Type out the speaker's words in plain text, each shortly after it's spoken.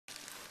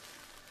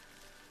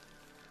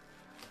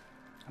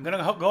I'm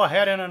gonna go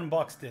ahead and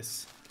unbox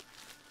this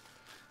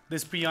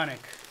Preonic.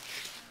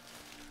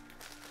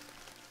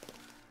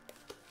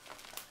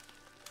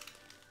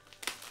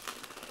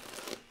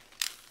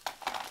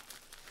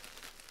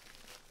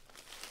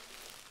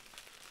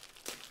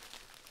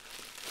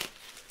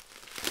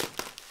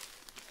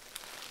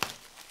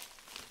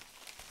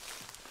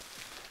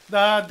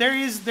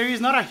 There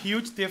is not a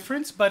huge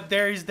difference, but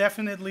there is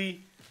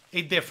definitely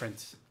a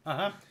difference.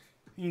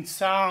 In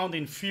sound,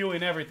 in feel,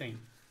 in everything.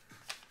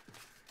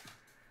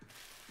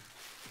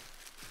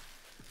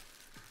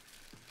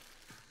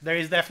 There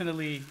is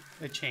definitely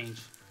a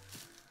change.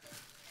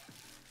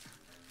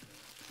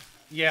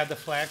 Yeah, the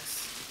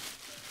flex.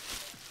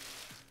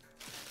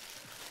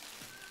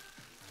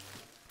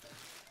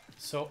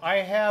 So I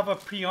have a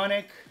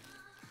Preonic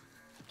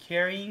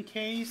carrying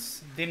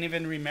case. Didn't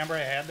even remember I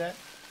had that.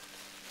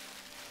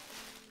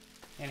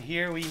 And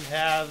here we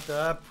have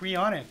the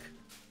Preonic.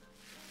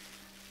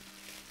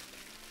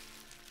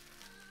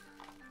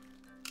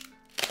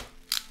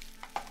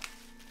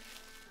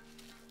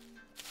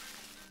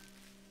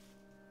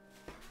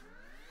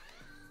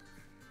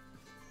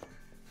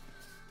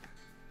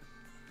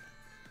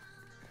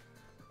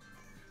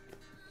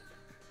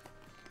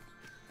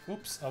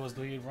 Oops, I was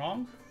doing it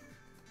wrong.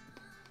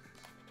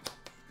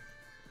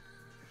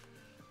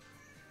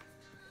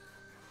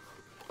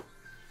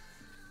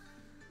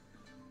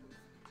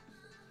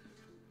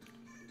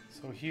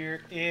 So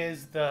here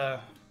is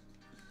the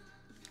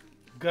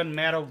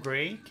gunmetal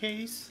gray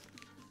case.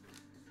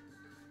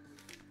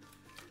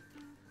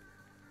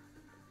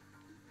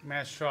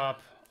 Massdrop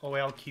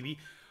OLKB.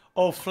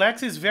 Oh,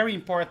 flex is very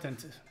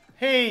important.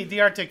 Hey,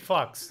 the Arctic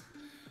Fox.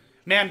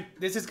 Man,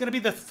 this is gonna be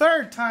the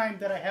third time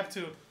that I have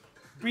to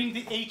bring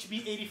the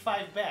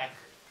HB85 back.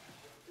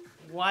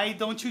 Why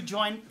don't you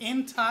join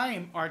in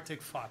time,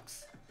 Arctic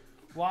Fox?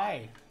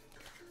 Why?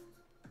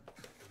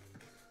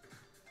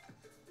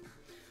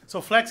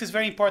 So flex is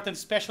very important,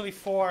 especially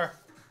for...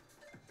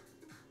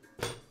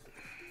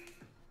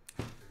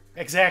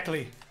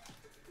 Exactly.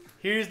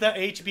 Here's the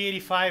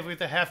HB85 with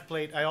the half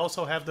plate. I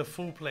also have the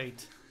full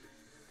plate.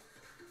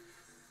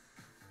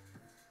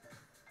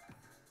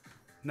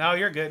 Now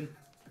you're good.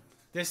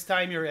 This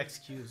time you're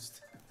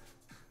excused.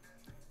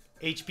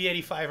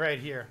 HB85 right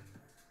here.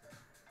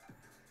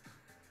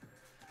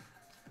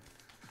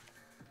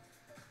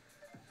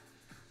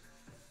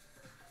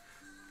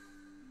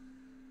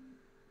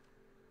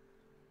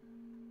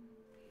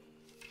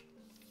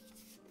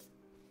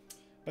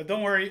 But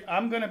don't worry,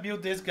 I'm gonna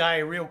build this guy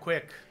real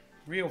quick,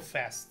 real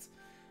fast.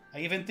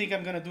 I even think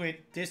I'm gonna do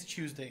it this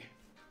Tuesday.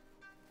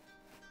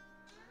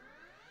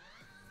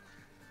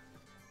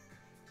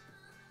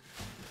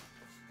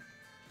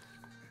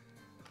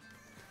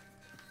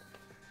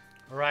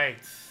 Right.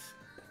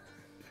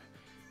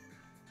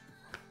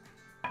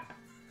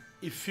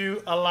 If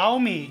you allow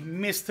me,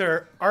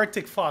 Mr.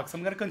 Arctic Fox,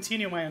 I'm gonna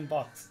continue my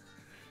unbox.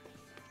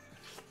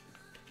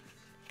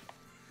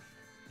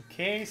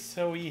 Okay,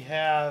 so we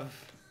have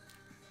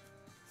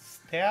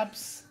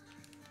stabs.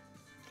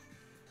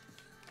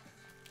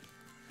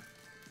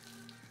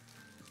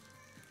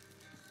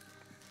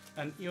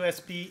 An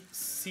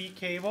USB-C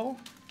cable.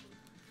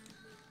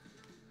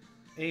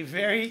 A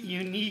very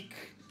unique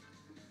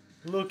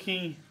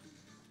looking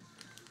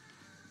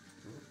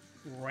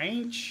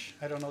wrench.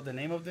 I don't know the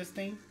name of this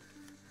thing.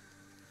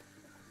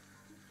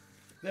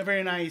 A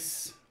very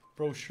nice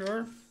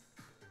brochure.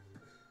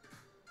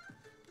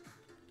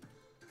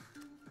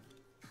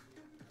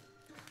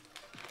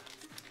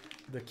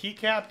 The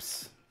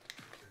keycaps.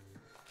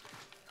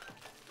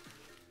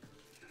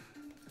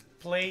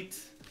 Plate.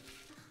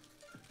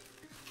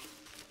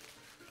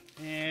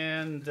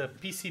 And the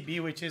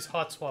PCB, which is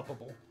hot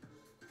swappable.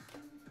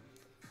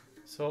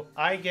 So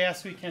I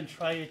guess we can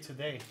try it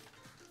today.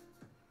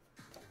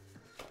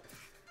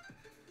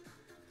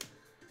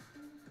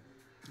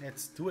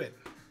 Let's do it.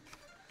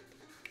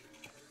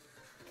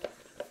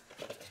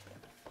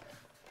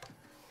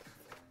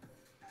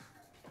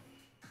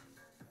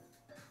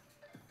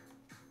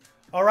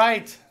 All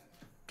right,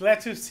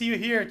 glad to see you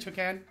here,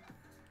 Chukan.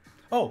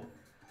 Oh,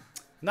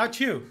 not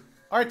you,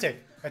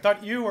 Arctic. I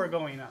thought you were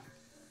going up.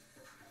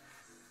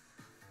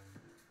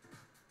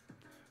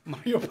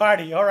 Mario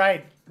Party, all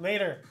right,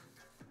 later.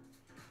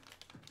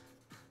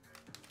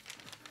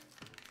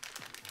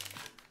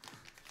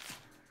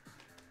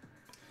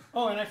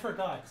 Oh, and I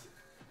forgot.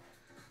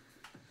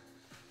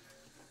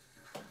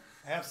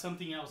 I have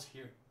something else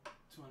here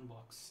to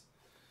unbox.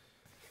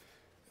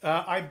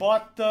 I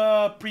bought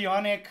the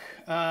Preonic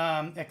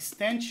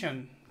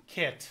extension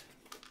kit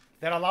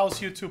that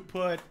allows you to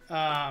put,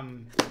 how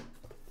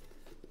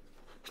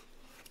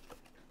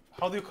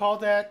do you call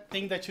that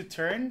thing that you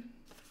turn?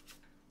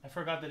 I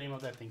forgot the name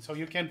of that thing. So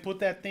you can put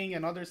that thing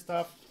and other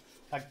stuff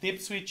like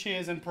dip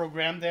switches and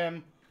program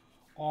them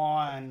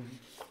on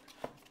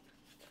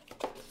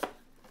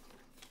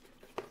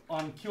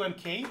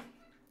QMK.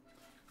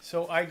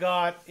 So I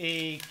got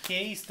a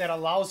case that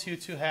allows you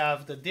to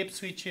have the dip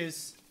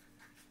switches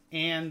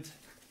and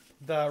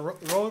the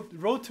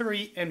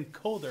rotary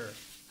encoder.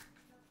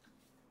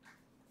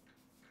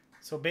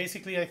 So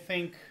basically, I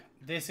think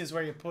this is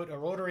where you put a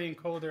rotary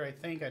encoder,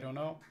 I don't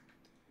know.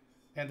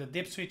 And the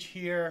dip switch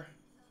here.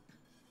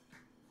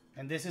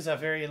 And this is a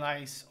very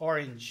nice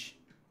orange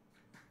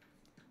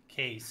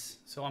case.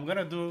 So I'm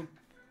gonna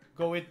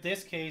go with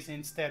this case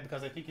instead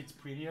because I think it's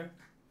prettier.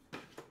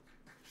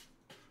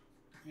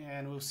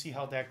 And we'll see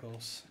how that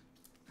goes.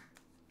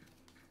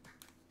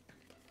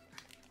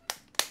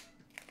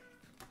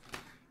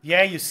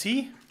 Yeah, you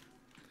see?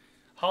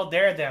 How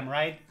dare them,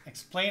 right?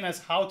 Explain us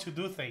how to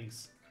do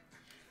things.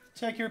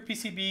 Check your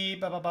PCB,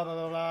 blah, blah, blah, blah,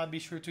 blah, blah. Be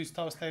sure to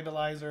install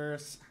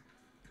stabilizers.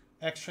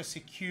 Extra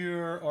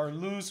secure or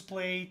loose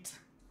plate.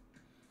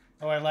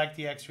 Oh, I like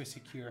the extra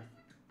secure.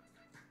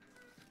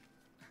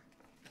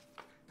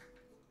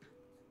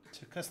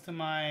 To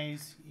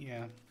customize,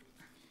 yeah.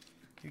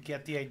 You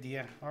get the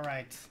idea. All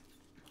right.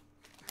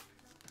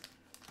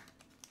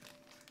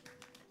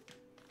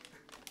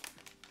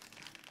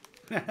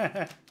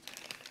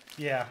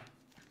 Yeah.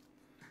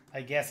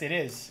 I guess it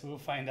is. We'll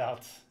find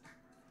out.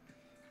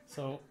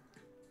 So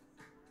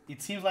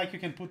it seems like you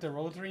can put the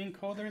rotary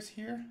encoders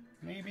here,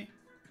 maybe.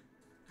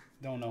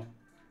 Don't know.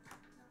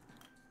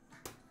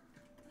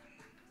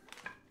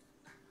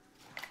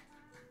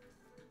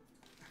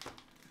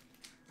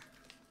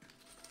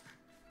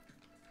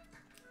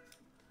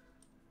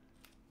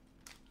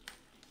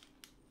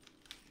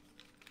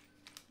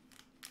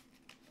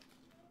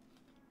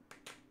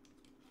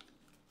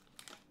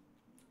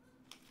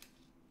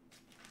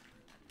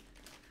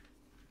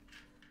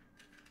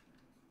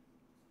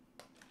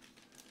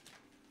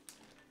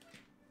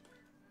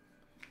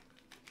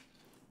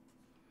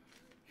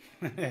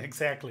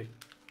 Exactly.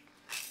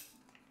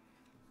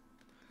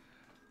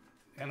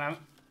 And I'm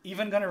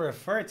even gonna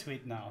refer to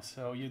it now.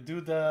 So you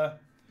do the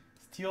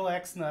steel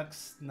X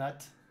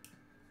nut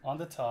on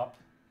the top,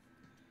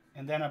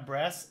 and then a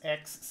brass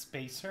X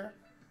spacer,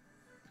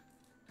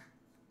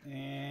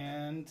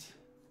 and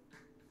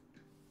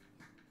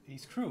a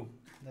screw.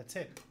 That's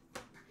it.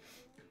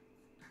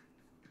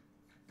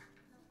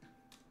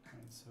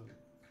 Alright, so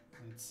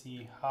let's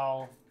see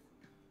how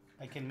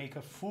I can make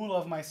a fool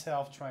of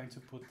myself trying to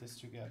put this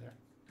together.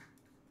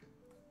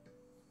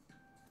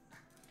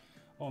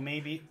 Or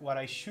maybe what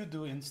I should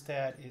do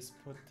instead is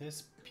put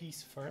this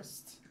piece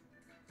first.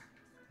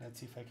 Let's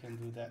see if I can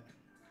do that.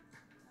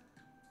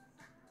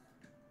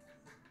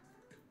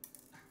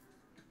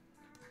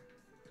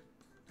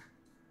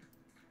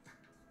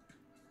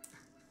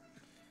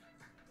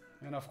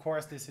 And of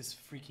course, this is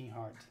freaking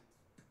hard.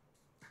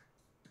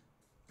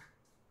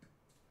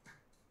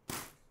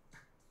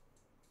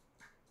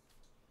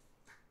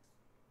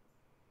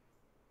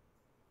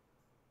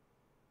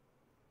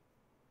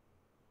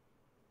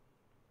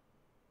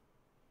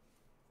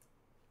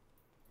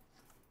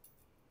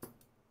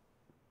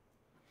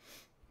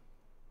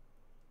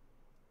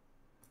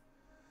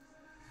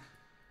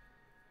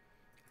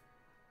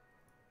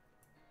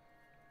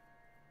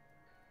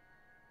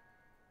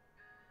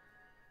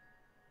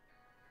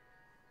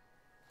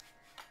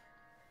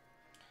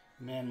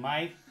 Man,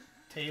 my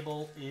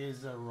table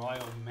is a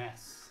royal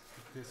mess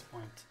at this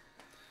point.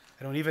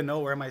 I don't even know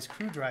where my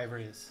screwdriver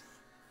is.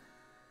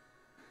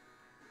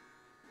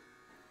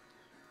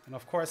 And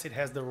of course it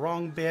has the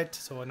wrong bit,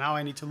 so now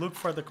I need to look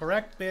for the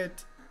correct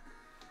bit.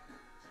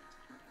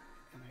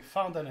 And I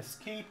found an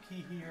escape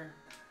key here.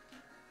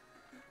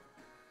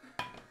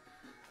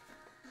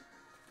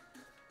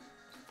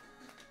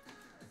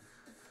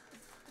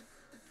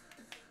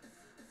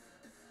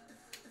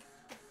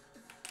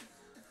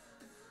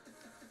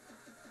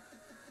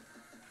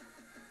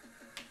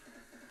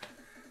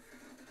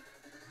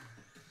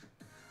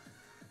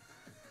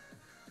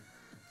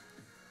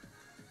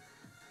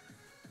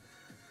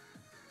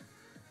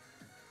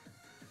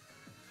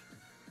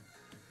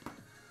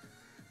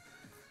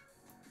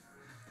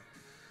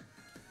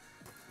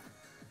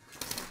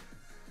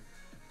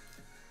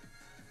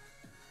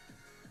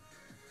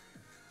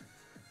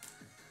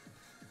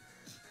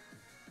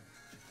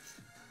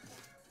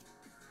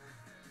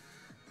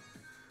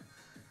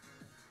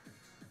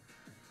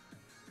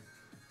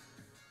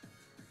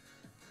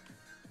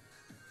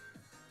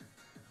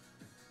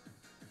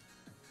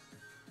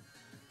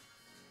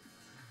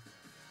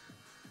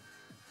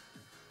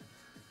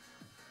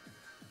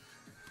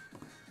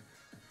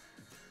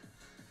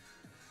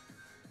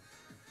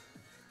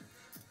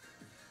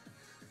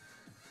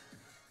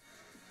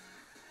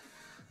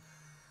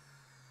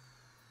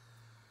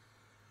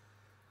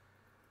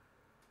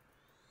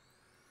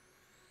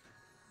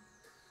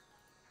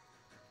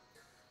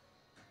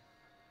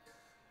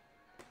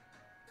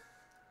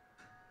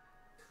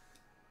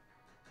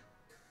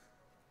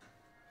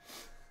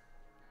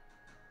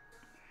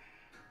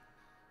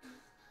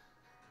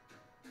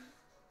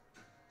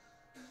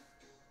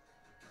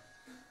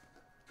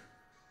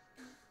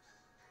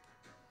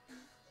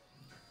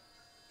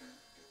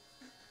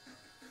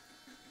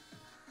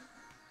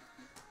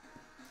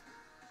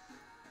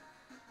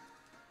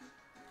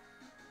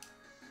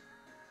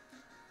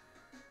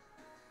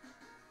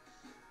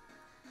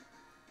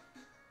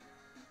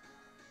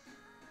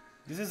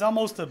 This is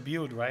almost a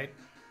build, right?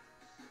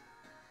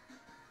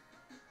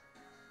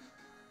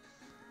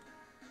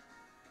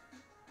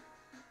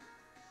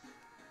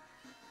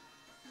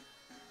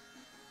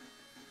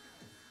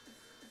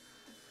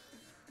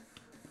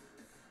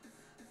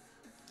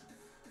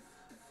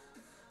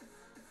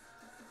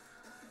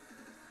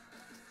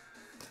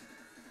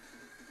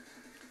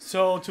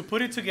 So to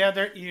put it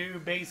together,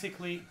 you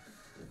basically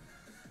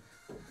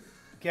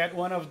get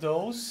one of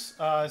those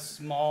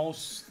small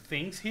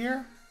things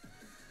here.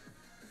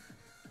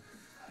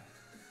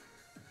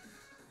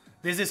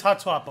 This is hot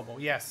swappable,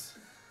 yes.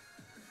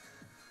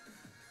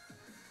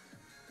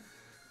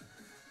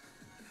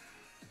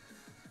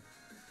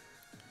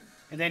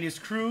 And then you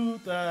screw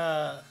with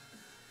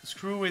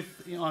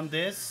on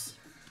this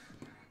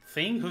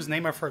thing whose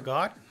name I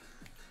forgot.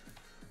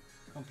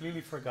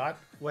 Completely forgot.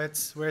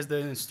 Where's the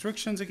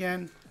instructions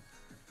again?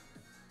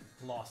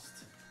 Lost.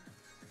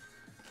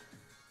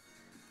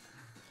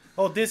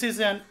 Oh, this is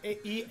an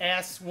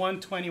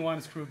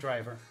ES121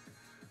 screwdriver.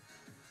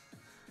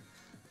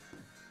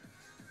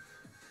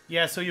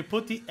 Yeah, so you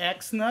put the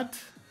X nut,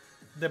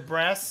 the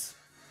brass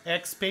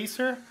X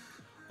spacer.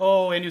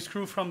 Oh, and you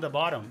screw from the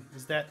bottom.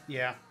 Is that,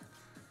 yeah.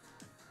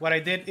 What I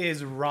did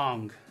is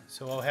wrong,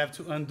 so I'll have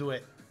to undo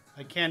it.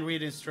 I can't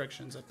read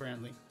instructions,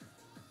 apparently.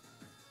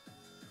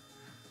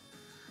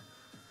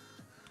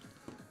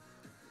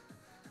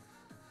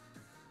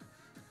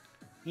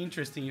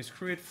 Interesting, you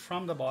screw it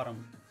from the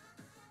bottom.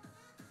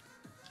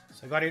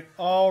 So I got it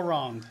all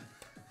wrong.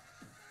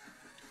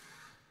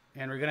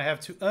 And we're gonna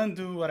have to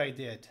undo what I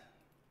did.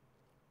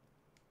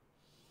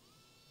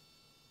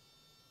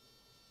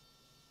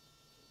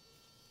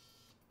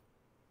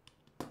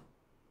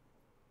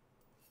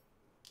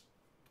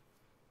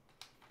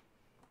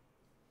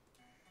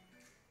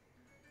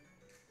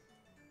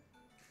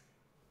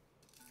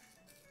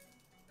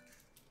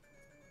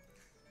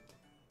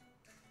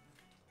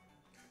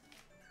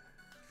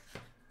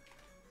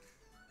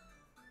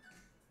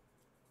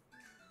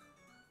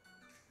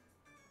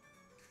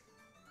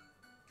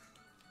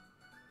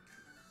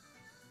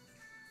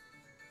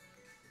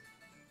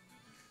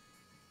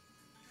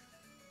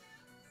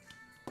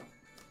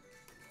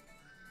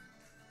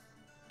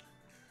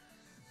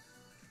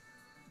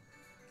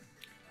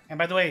 And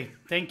by the way,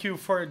 thank you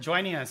for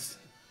joining us,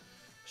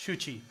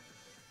 Shuchi.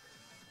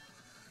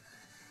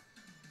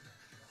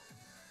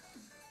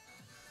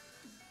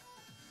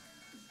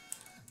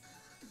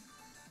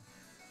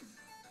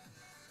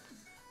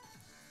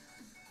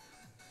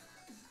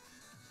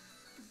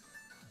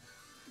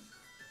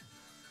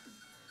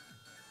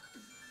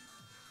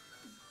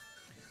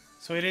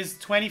 So it is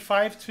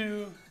 25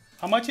 to,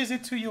 how much is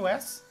it to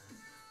US?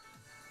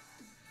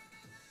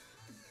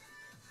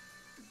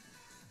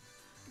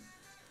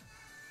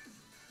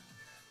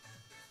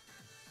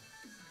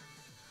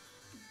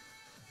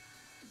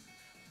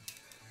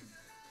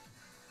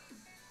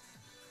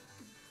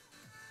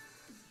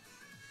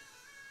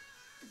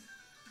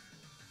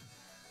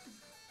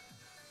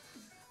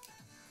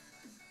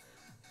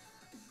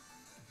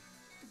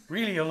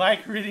 Really, you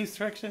like reading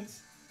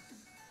instructions?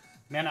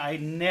 Man, I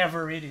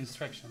never read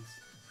instructions.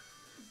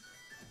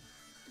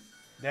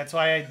 That's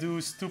why I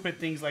do stupid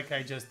things like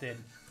I just did.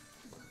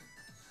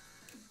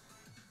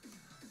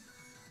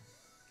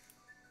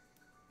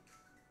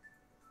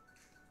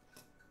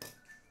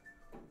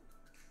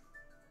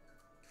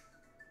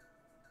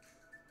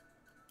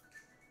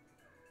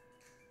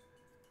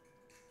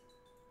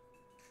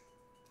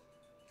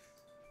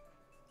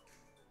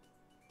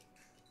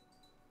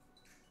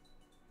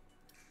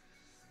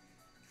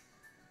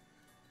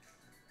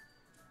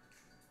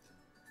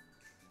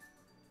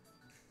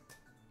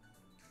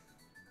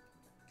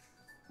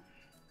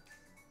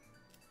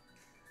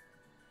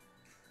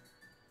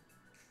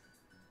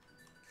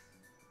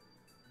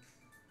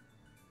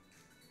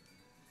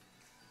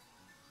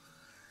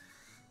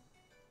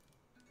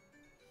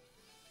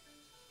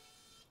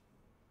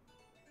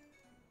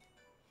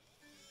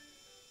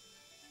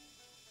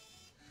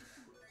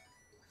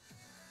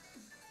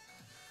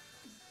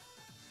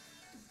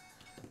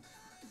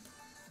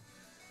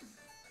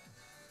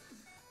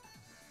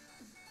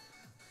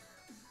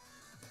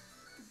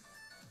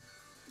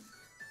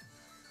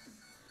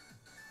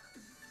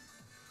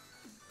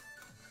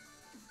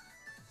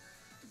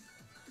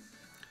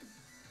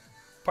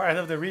 Part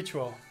of the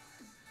ritual.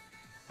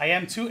 I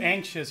am too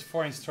anxious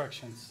for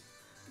instructions.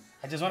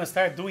 I just want to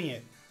start doing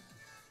it.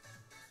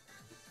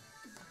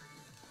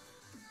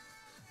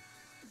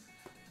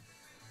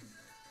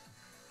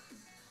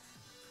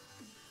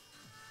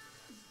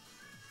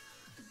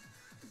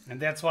 And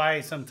that's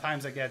why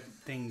sometimes I get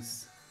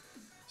things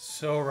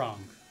so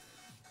wrong.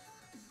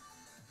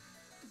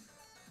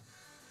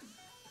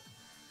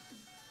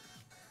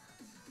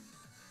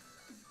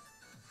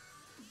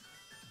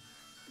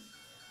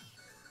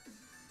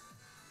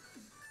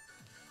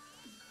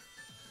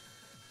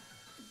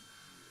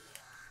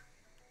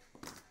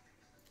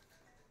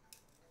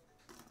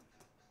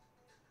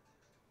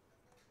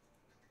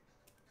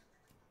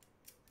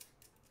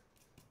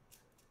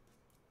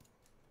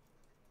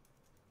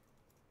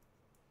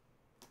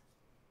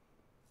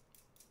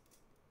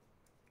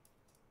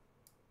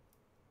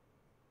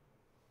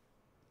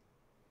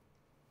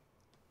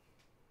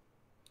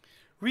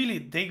 Really,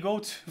 they go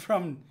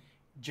from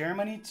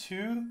Germany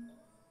to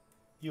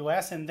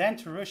US and then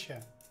to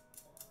Russia.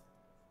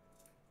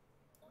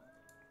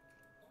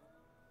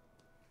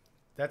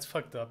 That's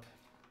fucked up.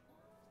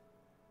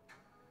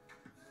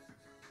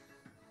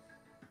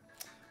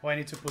 Oh, I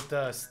need to put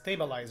the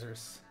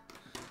stabilizers.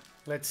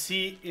 Let's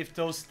see if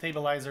those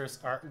stabilizers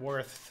are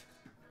worth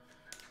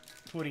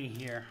putting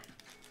here.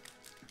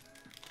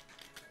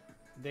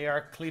 They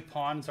are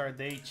clip-ons. Are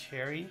they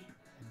cherry?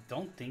 I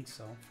don't think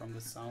so from the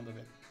sound of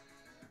it.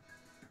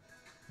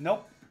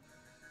 Nope.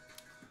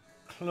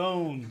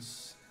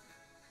 Clones.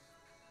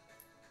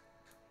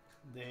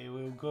 They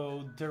will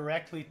go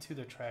directly to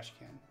the trash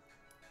can.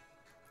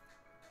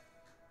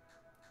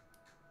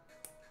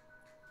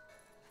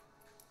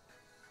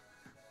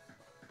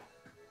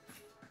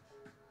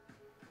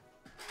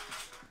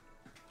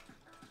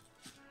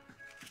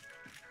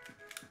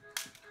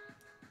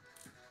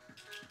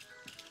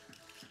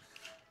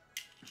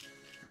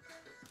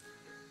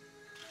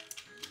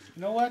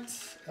 You know what?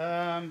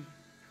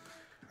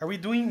 Are we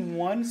doing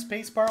one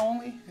spacebar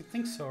only? I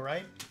think so,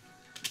 right?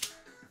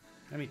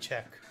 Let me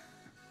check.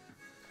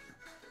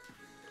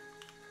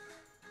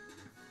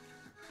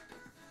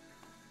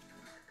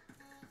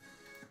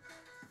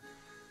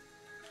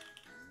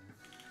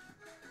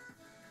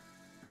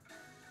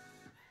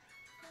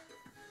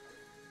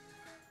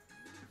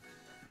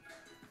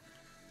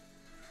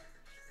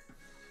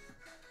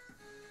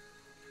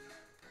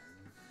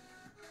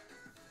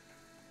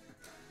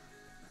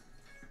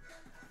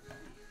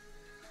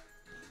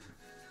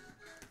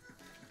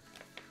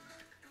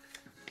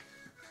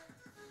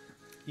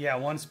 Yeah,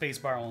 one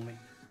spacebar only.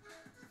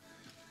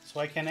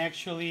 So I can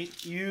actually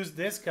use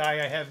this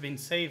guy I have been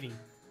saving,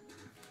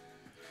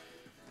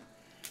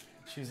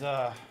 which is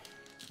a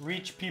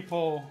rich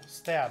people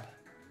stab.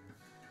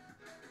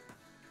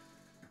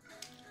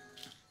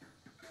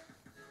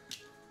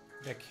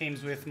 That came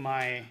with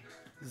my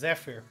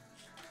Zephyr,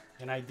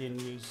 and I didn't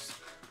use.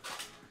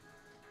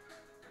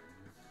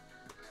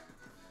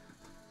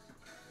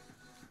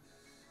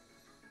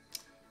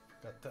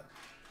 But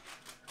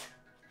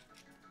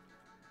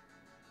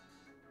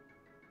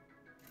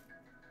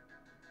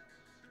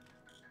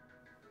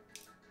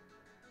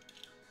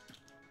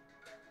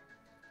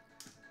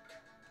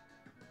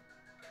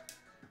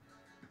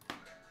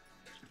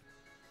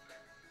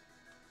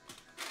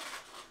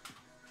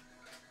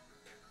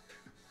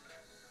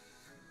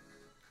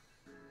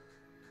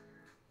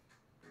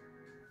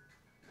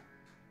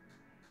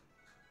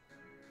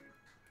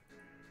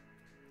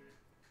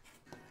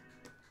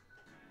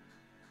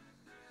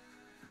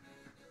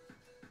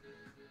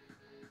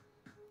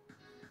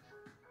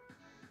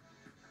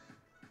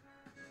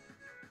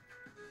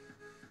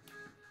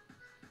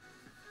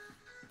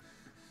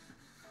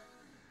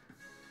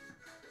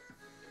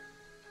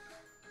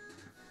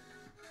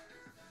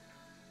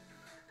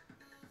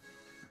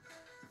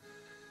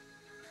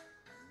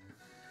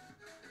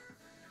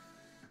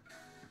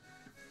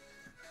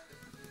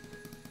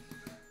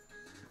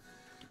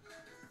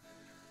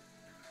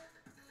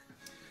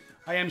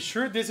I am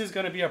sure this is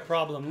going to be a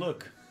problem.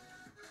 Look.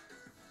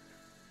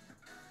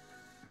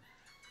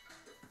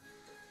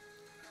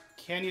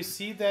 Can you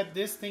see that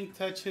this thing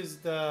touches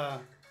the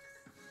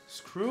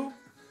screw?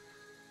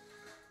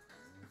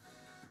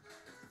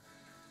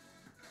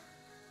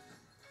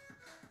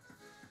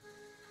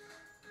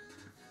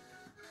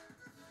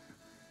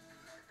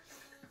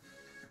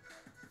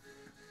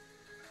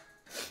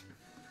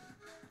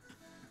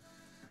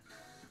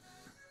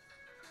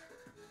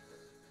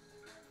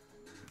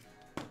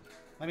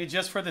 Let me,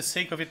 just for the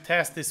sake of it,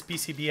 test this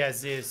PCB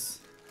as is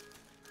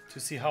to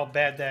see how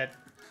bad that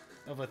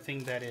of a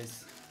thing that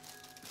is.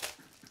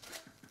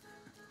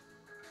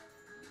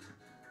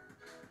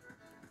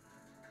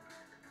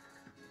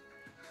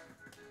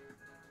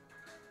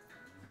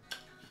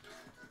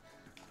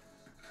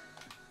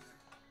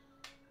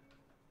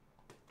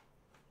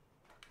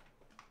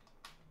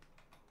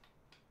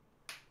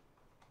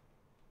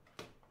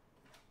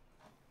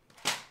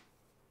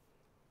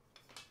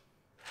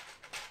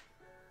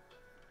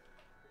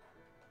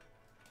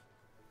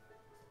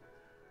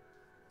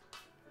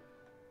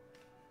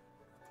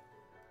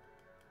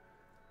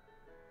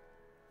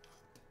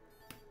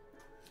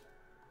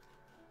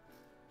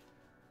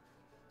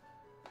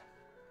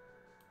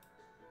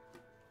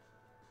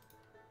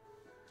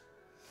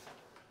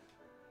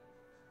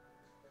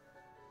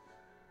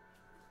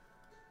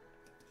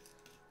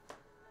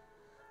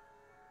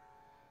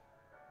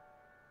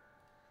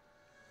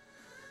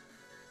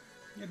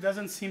 It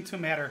doesn't seem to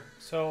matter,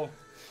 so I'm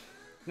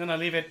gonna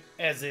leave it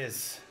as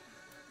is.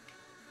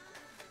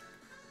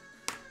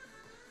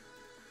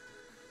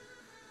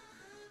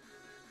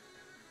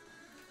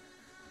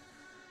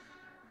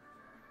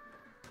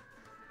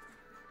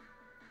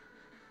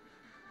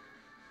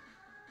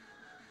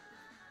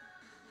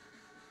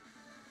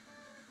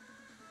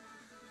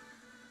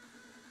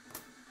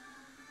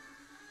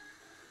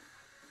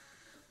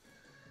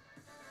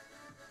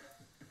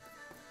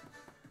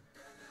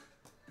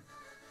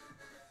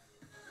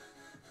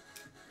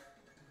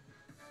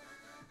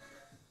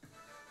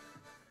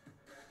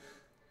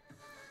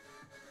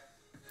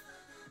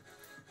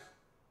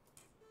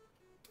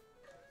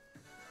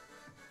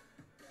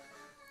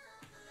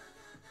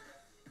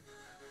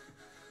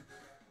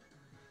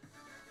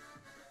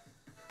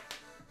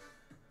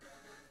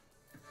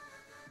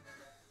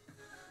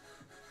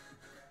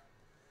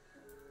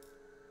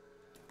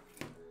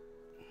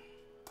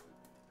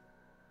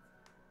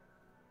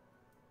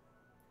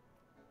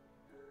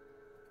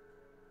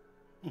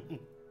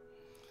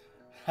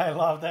 I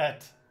love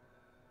that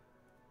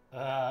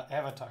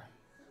avatar.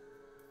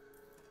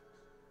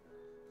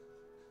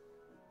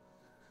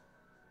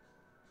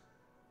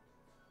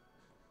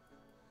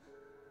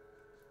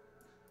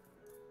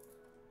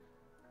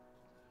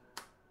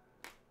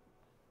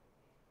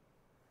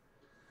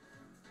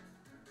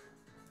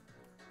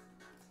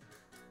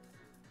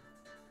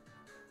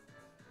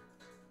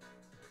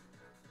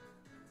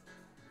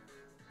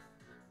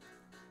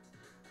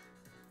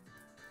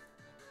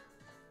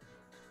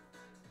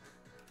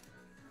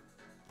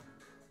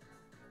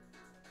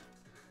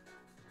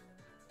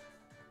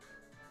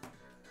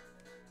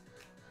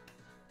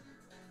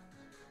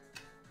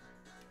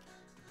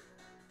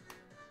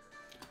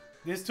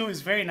 This tool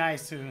is very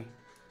nice to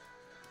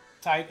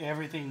tie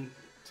everything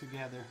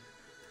together.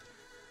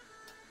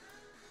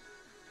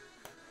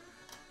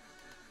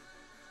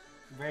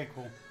 Very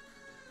cool.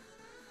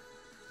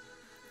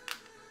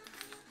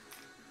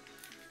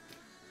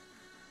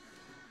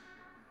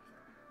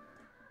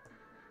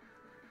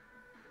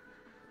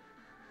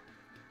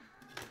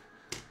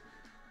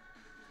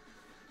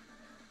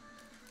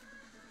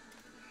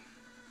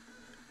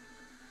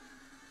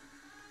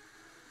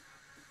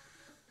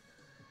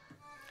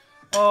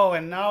 Oh,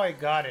 and now I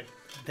got it.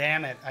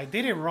 Damn it. I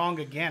did it wrong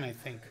again, I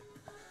think.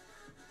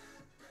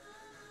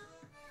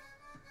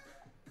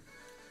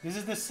 This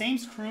is the same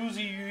screws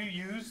you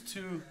used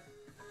to...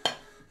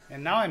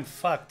 And now I'm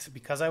fucked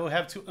because I will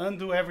have to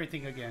undo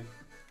everything again.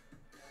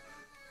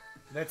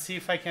 Let's see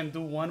if I can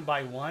do one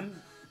by one.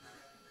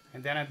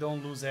 And then I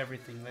don't lose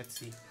everything. Let's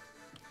see.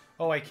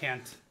 Oh, I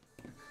can't.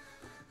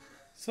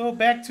 So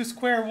back to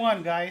square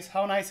one, guys.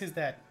 How nice is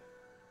that?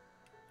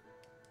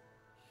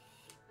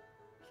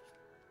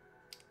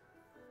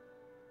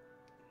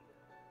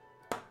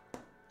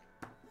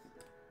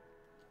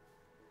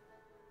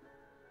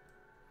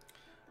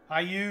 I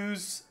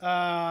use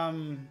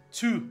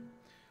two.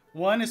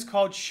 One is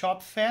called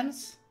Shop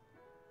Fence,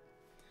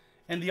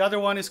 and the other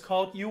one is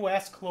called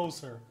US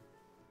Closer.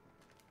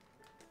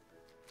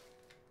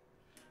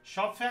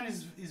 Shop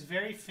Fence is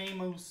very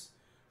famous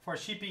for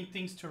shipping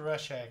things to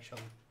Russia,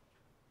 actually.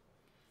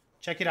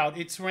 Check it out.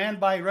 It's ran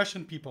by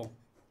Russian people.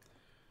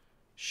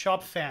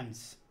 Shop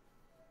Fence.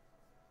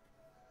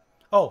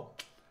 Oh,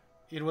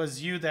 it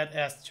was you that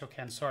asked,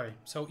 Chokan. Sorry.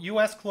 So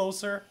US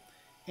Closer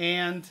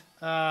and...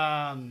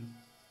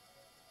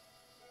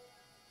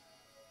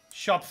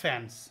 Shop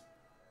Fence.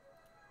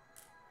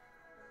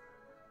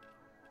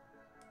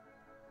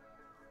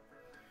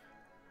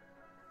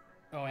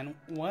 Oh, and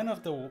one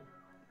of the...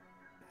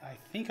 I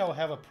think I'll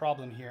have a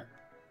problem here.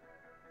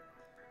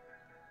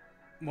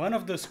 One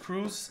of the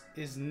screws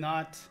is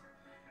not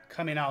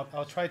coming out.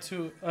 I'll try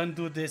to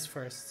undo this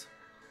first.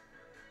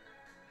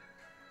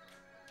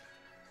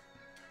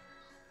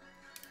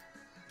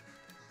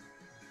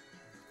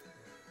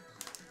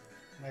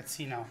 Let's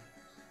see now.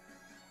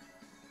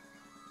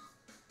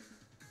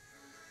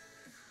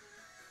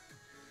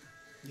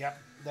 Yep,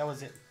 that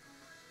was it.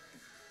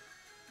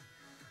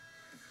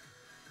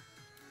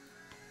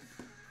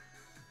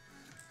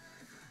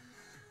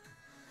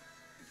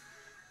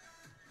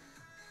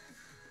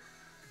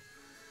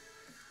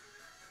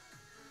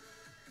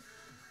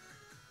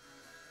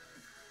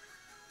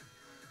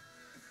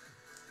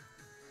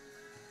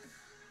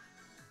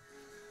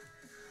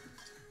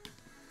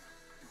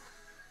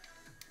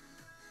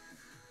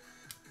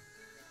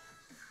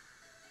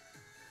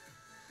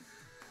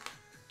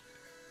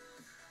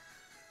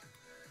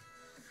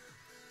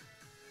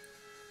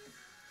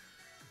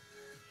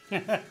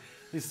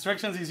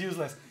 Instructions is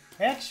useless.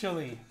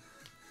 Actually,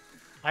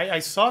 I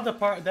saw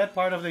that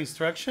part of the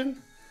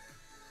instruction,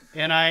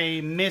 and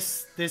I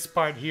missed this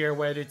part here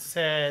where it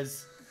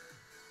says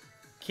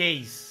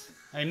case.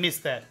 I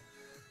missed that.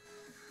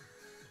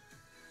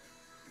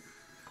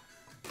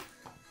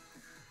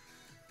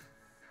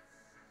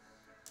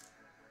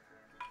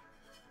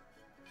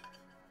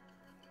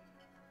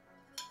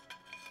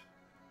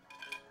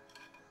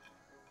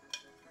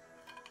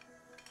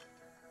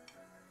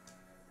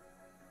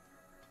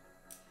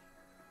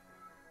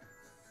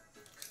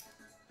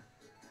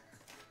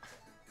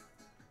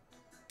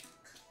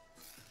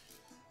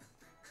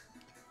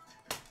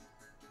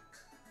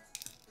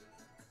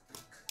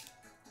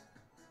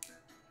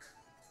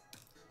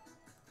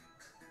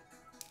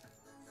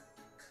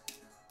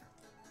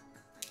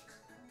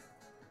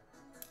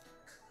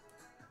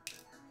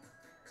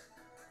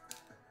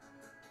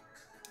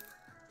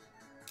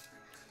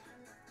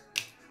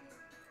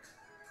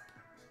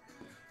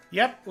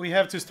 Yep, we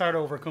have to start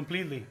over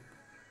completely.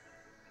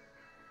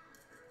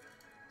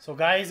 So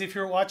guys, if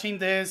you're watching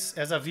this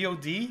as a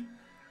VOD,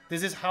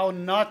 this is how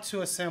not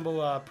to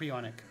assemble a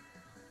Preonic.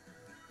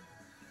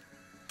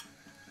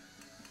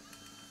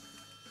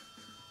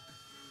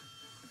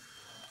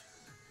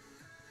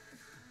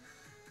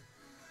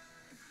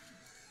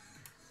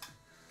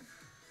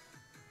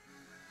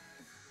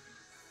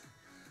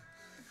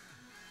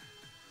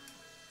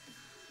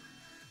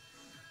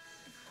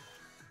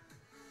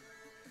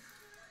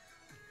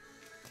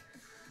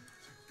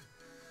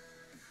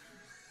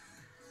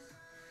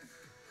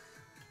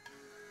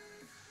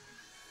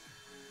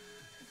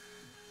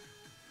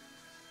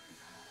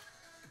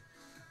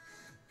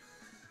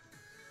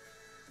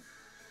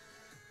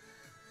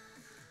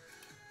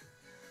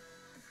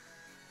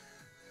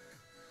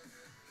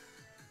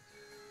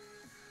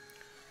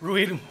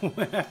 Ruido.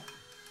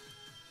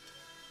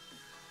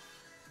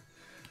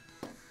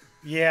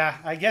 Yeah,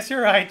 I guess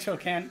you're right,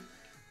 Chokan.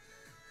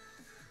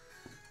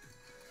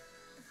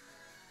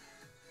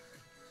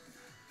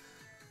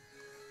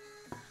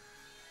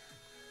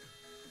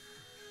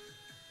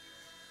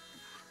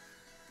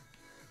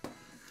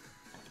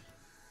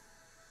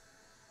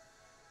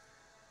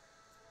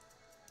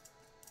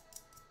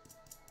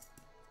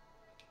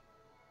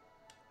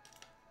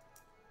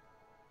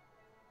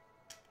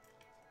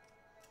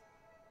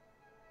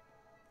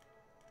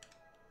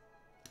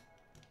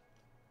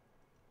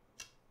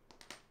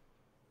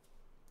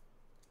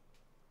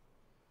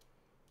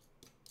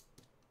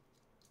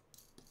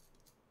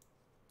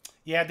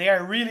 Yeah, they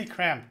are really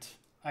cramped.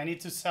 I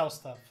need to sell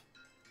stuff.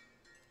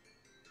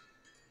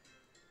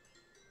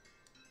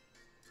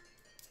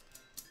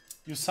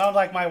 You sound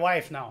like my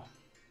wife now.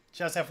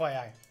 Just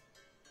FYI.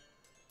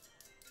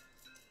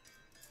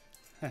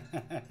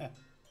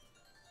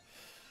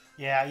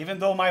 Yeah, even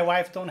though my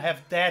wife don't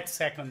have that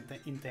second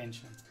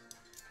intention.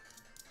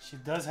 She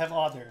does have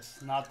others,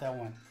 not that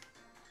one.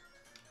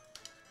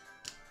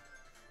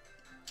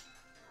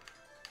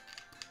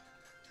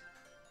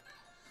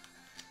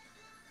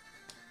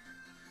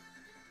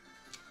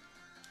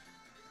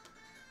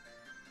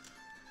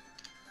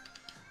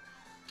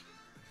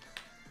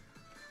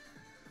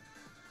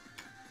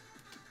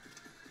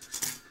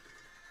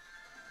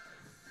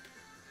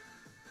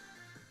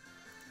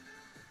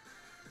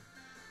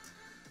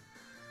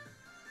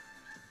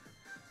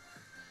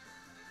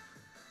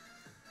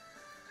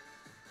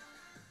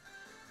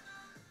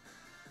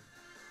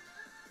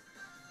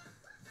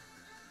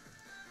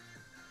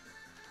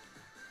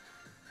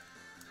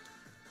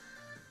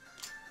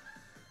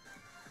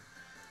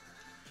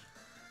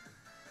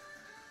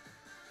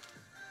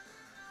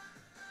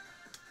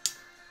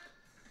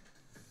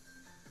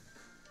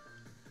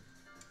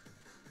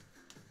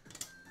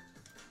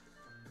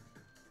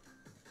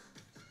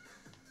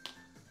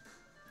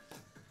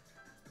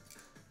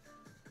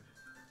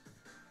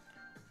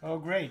 Oh,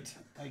 great.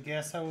 I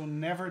guess I will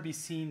never be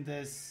seeing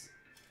this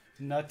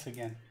nut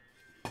again.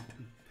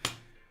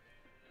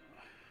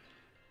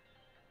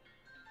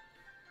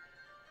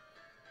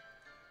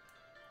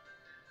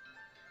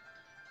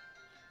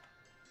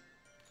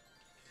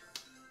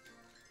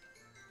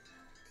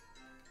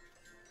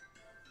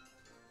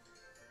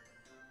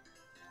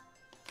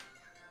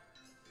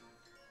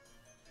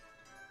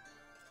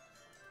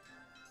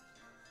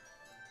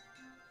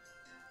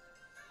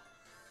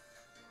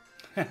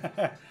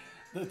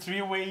 The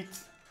 3-weight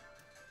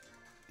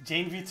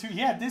Jane V2.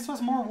 Yeah, this was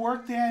more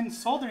work than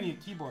soldering a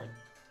keyboard.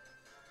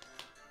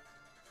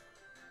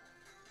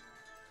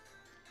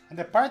 And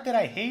the part that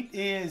I hate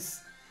is,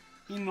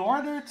 in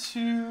order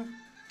to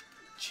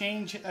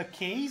change a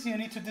case, you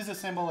need to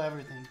disassemble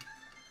everything.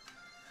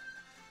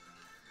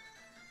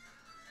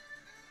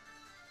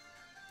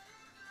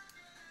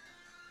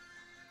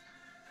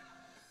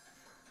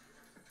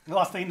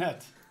 Lost a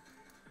nut.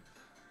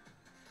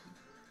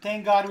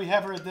 Thank God we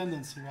have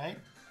redundancy, right?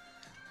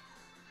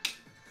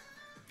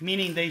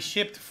 Meaning they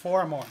shipped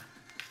 4 more.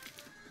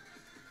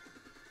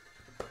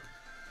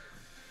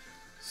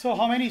 So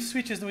how many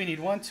switches do we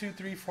need? 1, 2,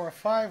 3, 4,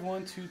 5.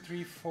 1, 2,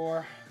 3,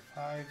 4,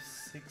 5,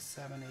 6,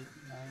 7, 8, 9,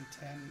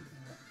 10, 11,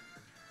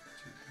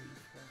 2, 3,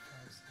 4,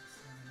 5, 6,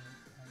 7,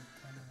 8, 9,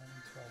 10,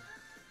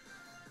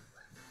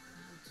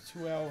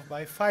 11, 12. 12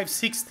 by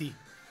 560.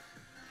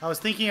 I was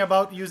thinking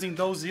about using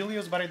those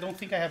Zilios, but I don't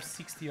think I have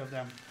 60 of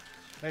them.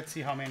 Let's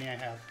see how many I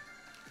have.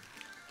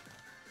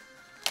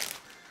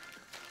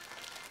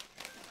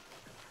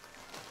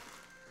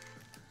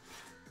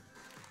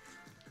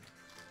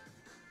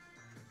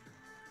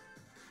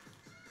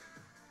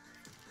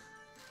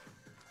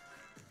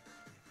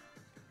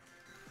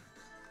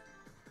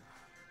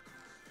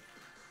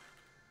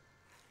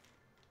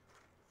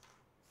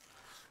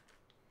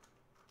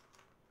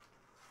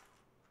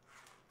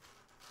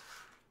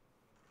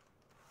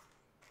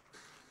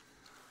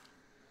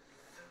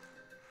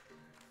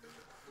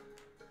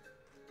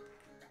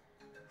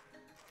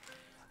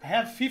 I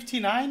have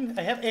 59.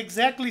 I have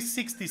exactly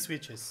 60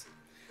 switches.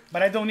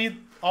 But I don't need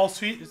all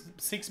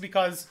 6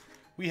 because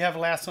we have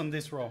less on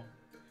this row.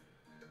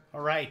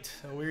 All right,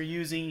 so we're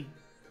using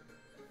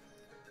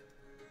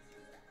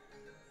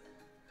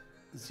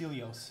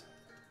Zilios.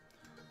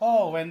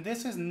 Oh, and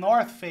this is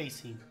north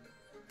facing.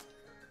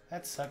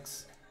 That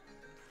sucks.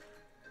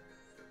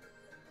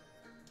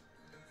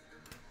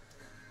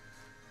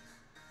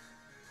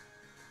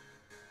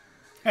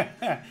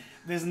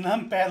 This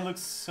numpad looks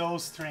so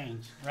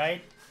strange,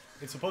 right?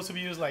 It's supposed to be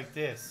used like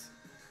this.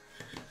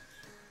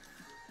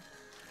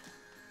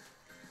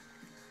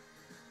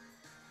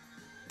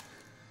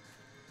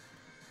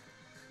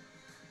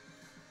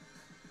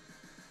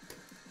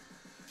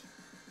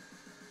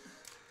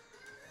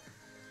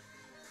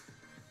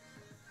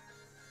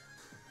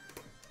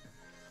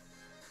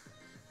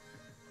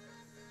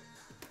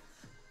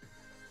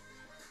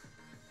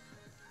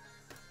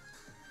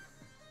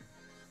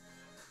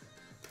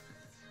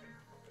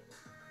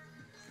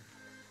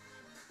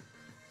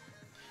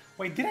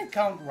 Wait, did I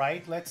count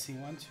right? Let's see.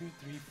 1, 2,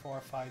 3, 4,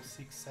 5,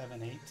 6,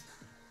 7, 8.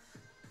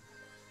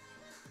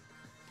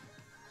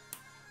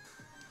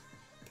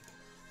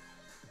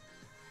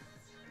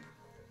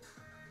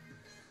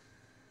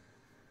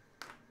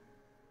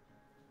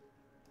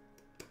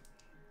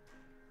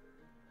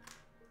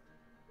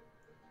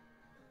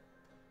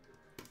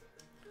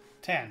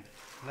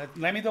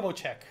 Let me double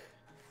check.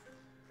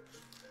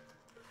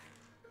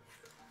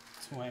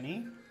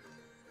 20.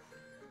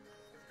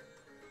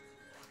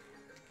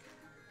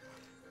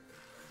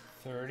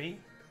 30.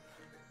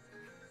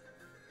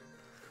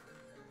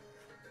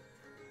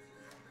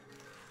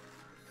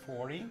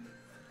 40.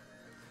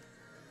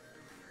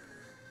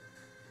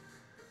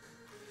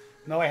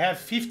 No, I have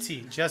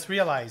 50. Just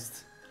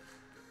realized.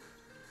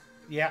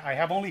 Yeah, I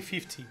have only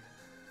 50.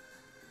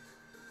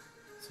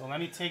 So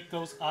let me take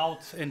those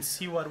out and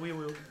see what we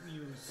will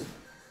use.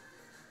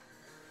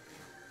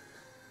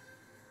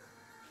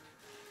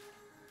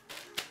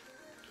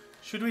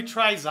 Should we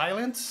try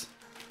Xylants?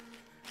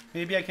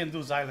 Maybe I can do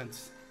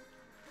Xylants.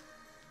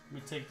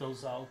 Let me take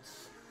those out.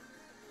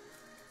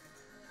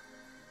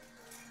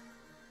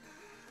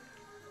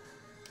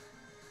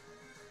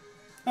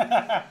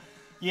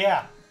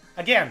 Yeah,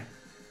 again,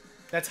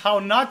 that's how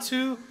not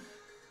to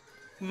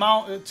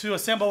mount to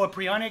assemble a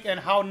Preonic and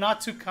how not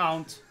to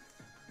count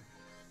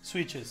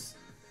switches.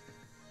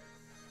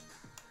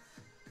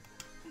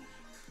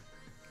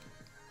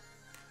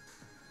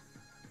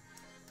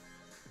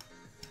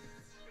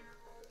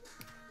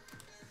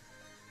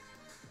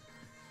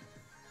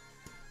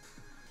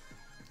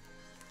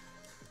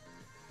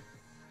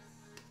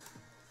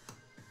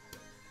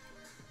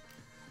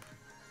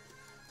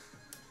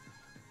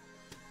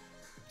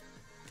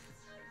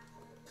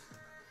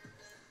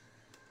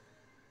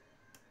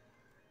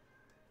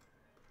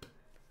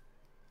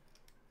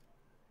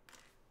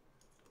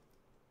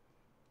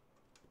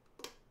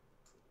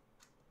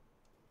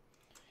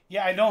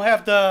 Yeah, I don't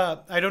have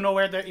the, I don't know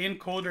where the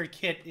encoder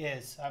kit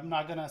is. I'm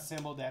not gonna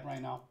assemble that right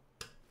now.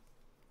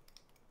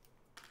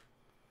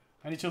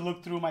 I need to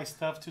look through my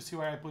stuff to see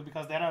where I put,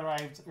 because that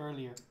arrived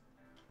earlier.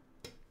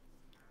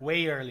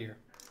 Way earlier.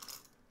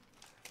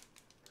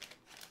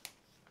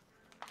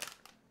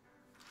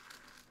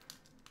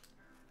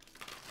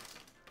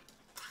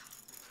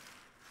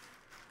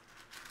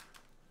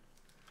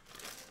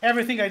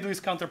 Everything I do is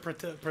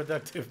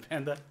counterproductive,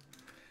 Panda.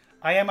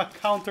 I am a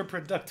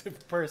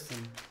counterproductive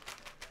person.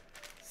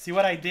 See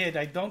what I did?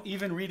 I don't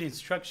even read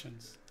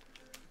instructions.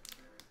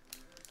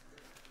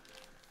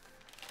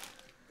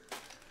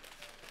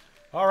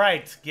 All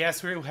right,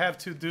 guess we'll have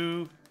to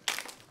do...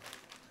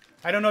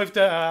 I don't know if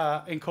the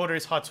encoder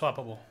is hot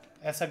swappable.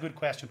 That's a good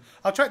question.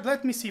 I'll try,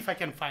 let me see if I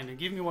can find it.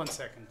 Give me 1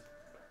 second.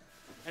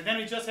 And then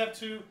we just have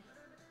to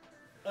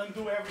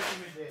undo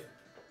everything we did.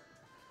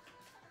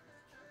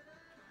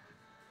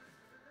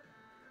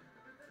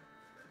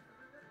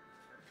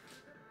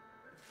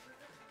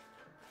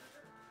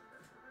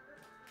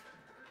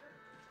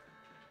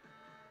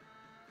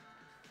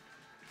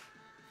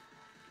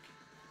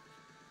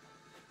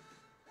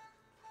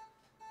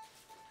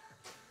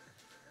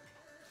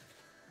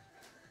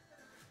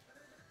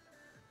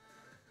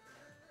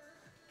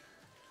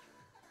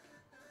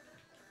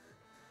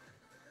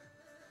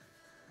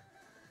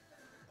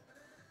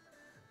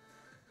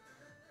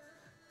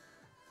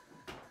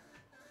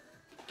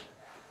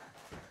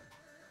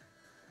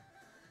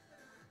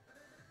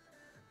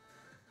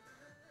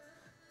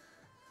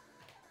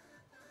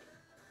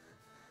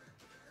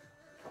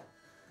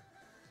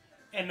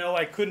 And no,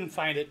 I couldn't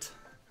find it.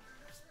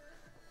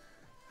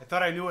 I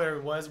thought I knew where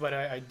it was, but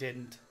I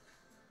didn't.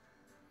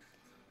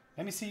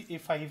 Let me see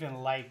if I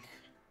even like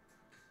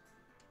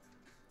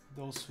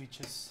those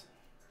switches.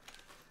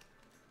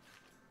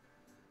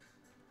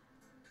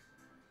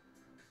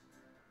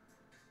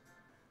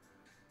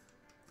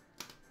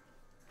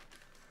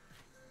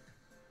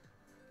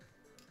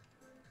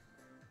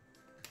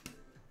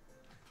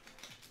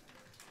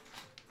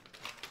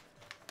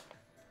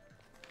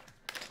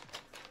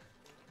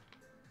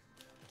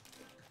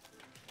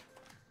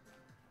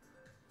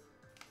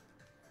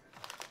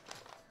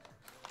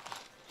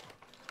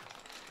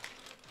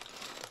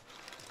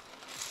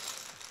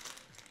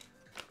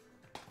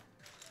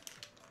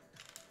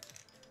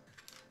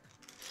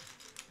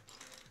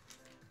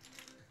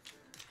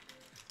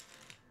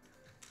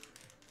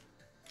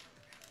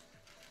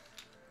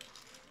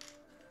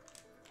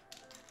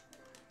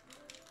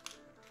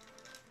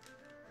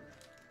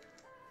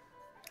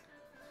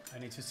 I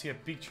need to see a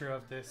picture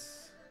of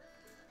this.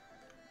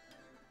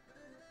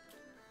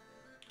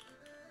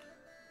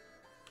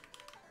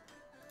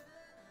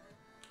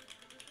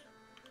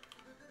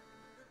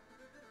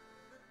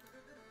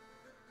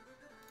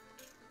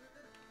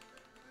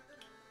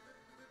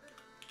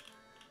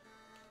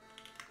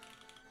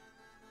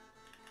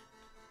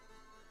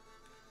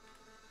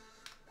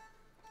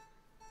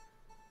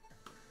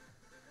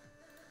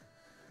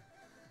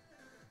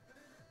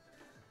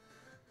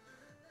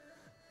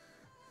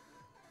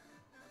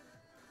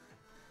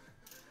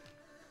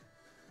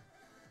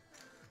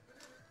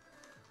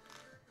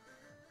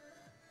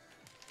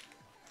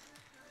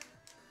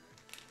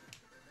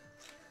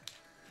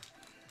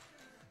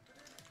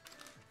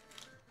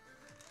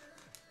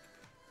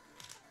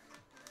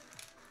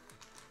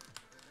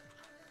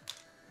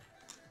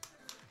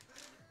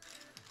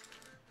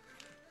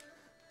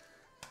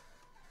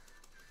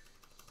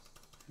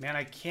 Man,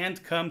 I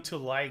can't come to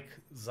like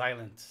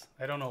Xylent.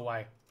 I don't know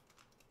why.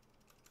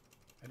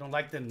 I don't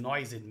like the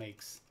noise it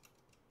makes.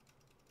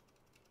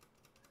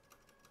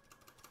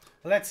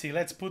 Let's see.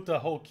 Let's put the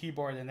whole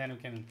keyboard and then we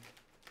can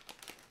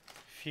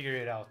figure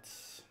it out.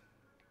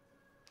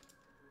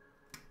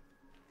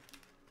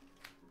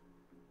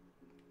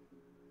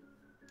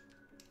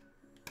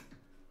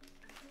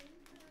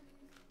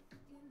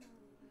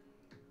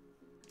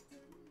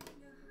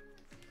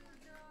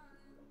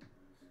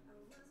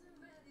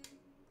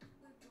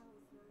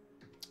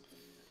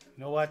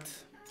 You know what?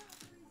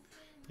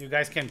 You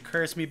guys can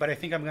curse me, but I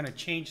think I'm gonna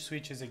change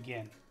switches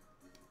again.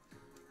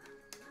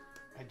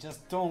 I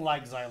just don't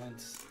like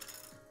Xylent.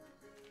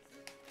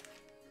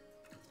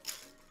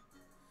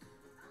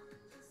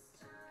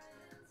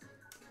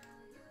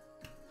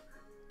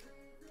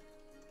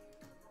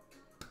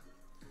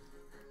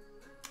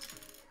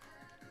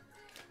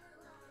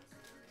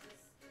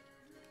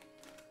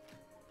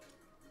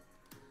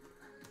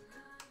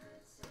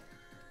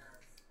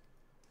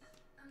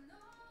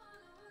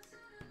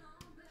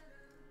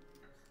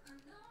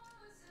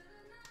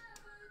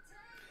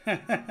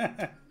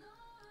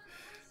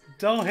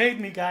 Don't hate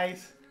me,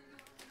 guys.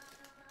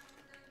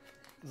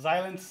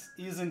 Xylent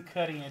isn't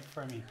cutting it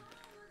for me.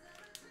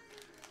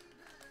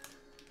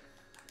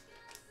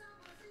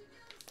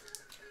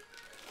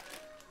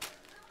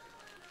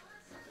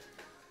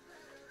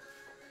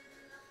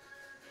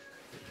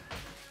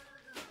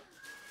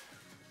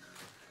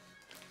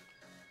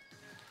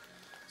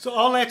 So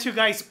I'll let you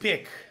guys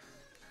pick.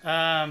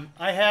 I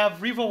have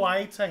Revo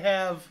Whites, I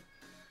have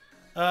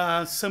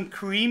some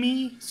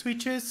creamy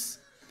switches,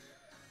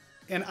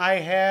 and I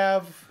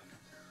have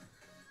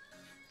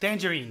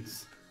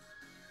Tangerines.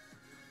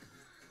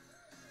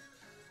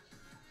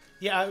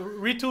 Yeah,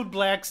 retooled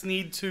blacks you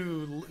need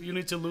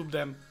to lube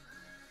them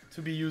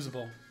to be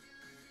usable.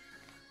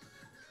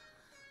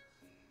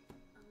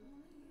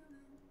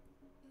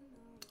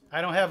 I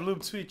don't have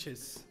lubed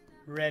switches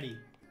ready.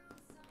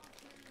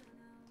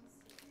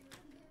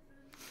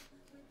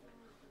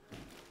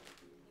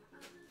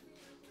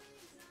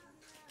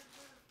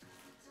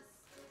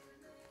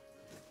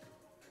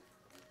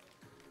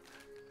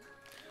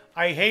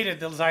 I hated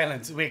the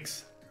Xylent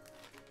wicks.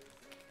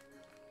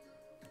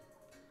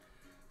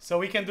 So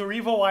we can do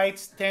Revo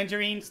Whites,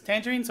 Tangerines.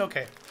 Tangerines,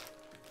 okay.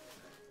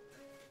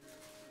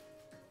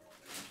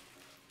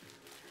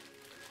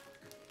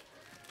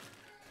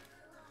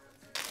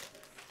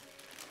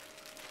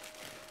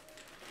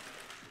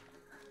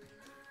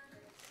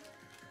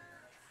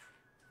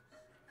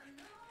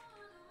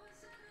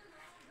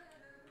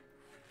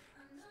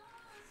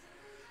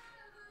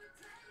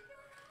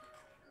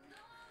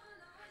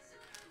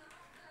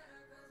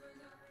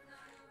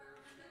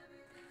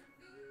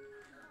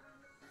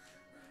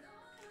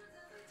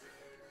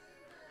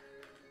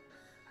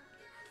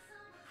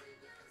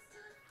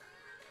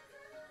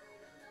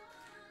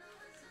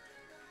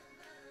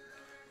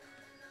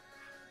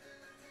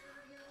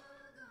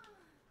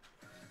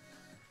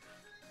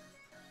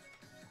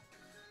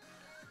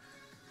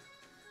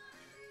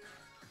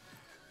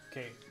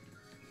 Okay.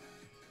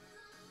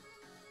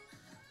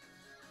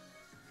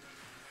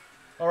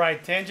 All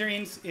right,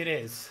 Tangerines it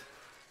is.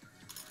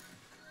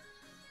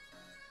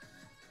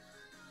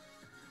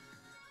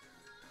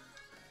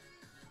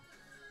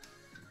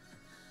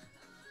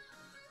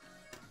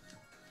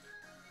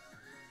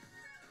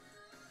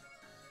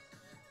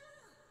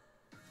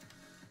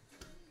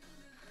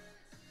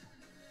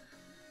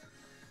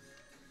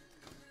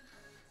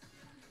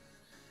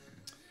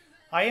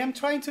 I am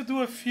trying to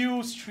do a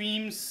few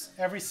streams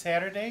every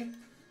Saturday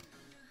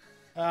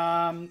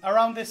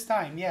around this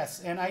time,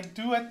 yes. And I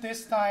do at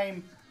this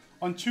time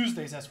on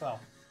Tuesdays as well.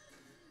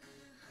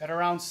 At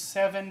around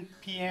 7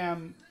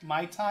 p.m.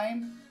 my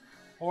time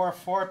or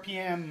 4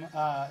 p.m.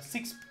 5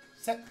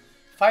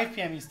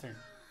 p.m. Eastern.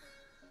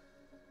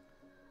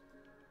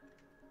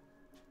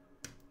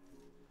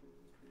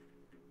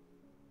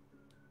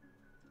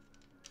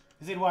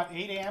 Is it what,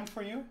 8 a.m.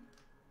 for you?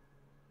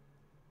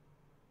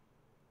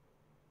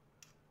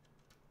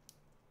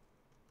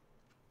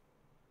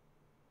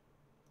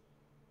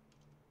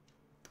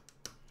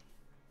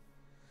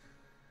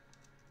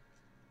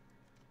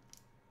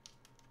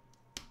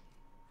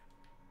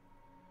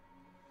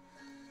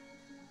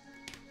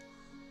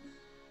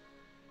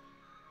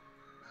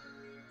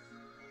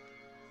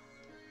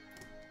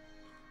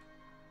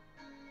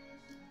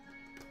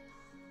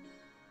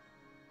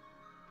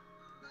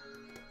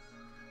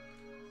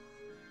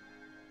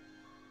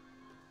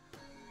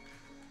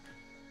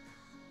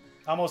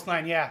 Almost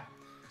 9, yeah.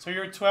 So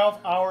you're 12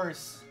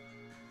 hours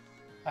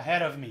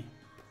ahead of me.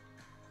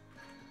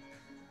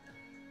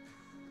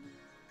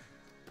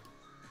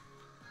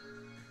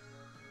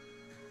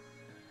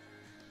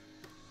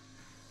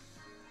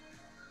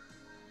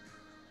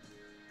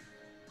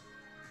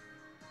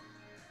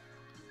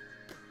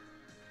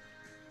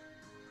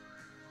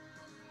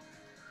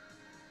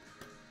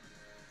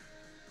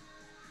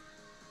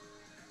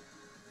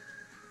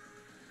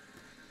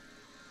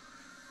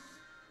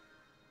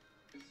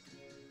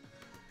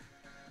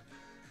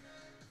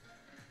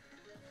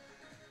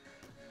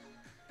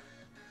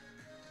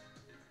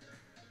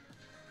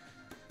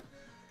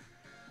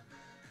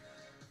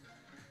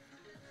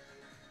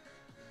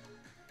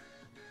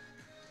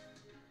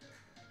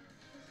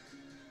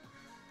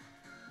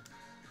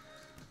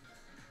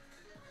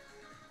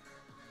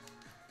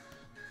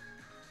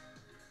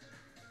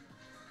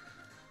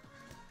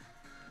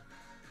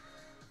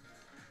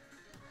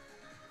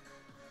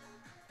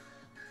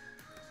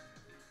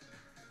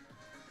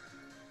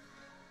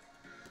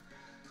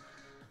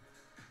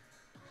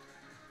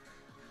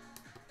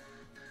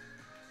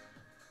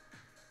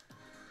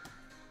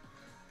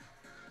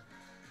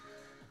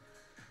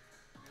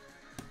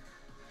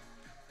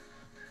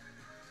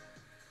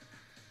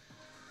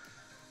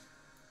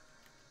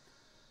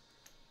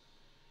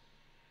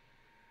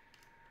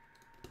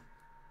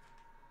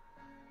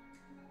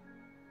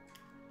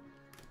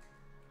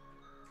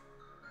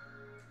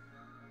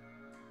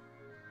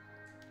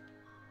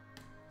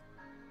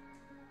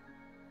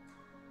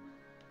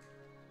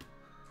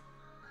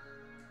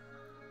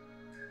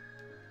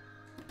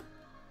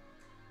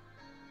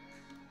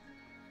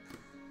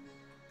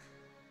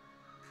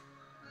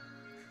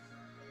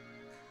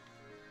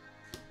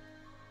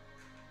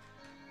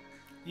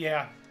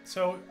 Yeah,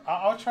 so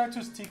I'll try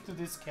to stick to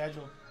this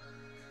schedule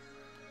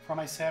for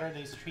my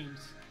Saturday streams.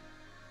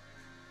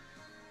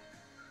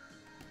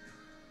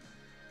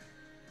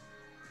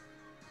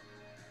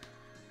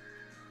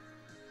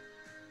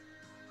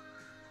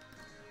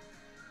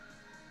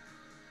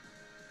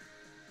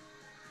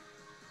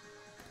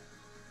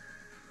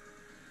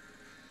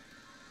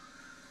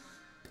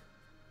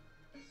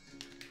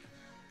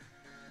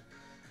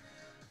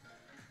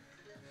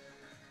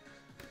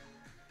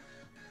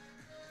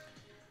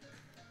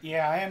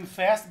 Yeah, I am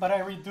fast, but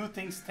I redo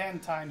things 10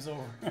 times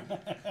over.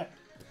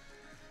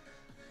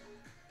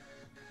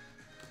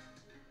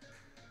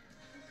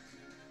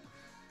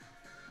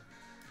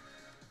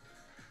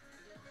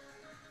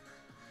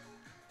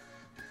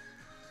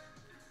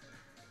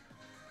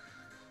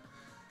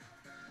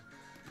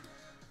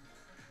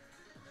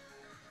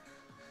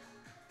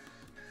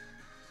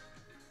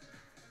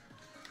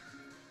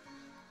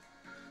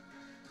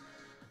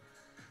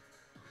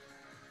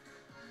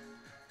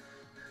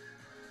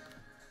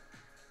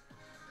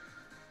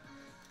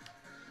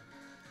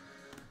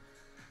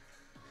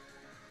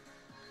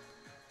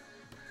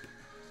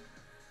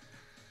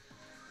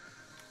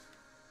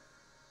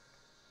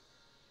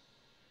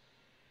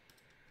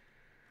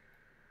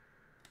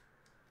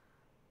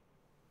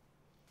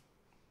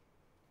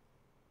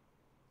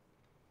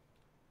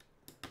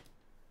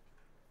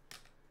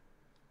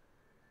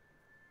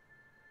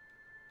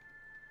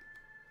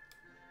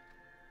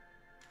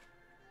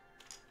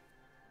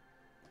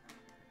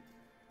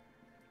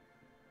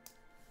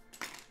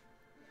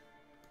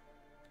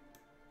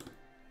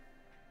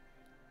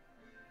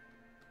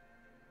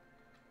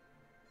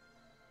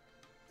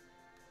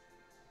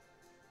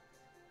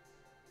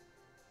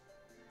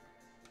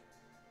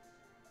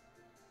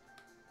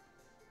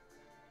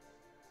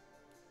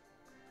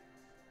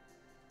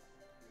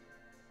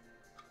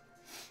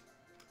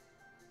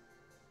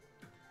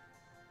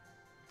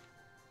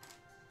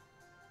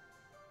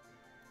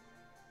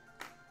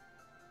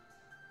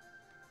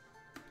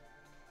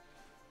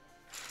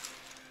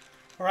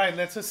 All right,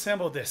 let's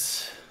assemble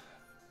this.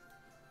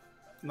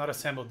 Not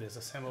assemble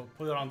this,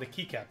 put it on the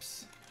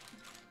keycaps.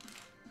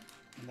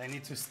 And I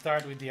need to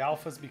start with the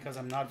alphas because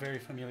I'm not very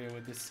familiar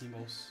with these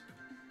symbols.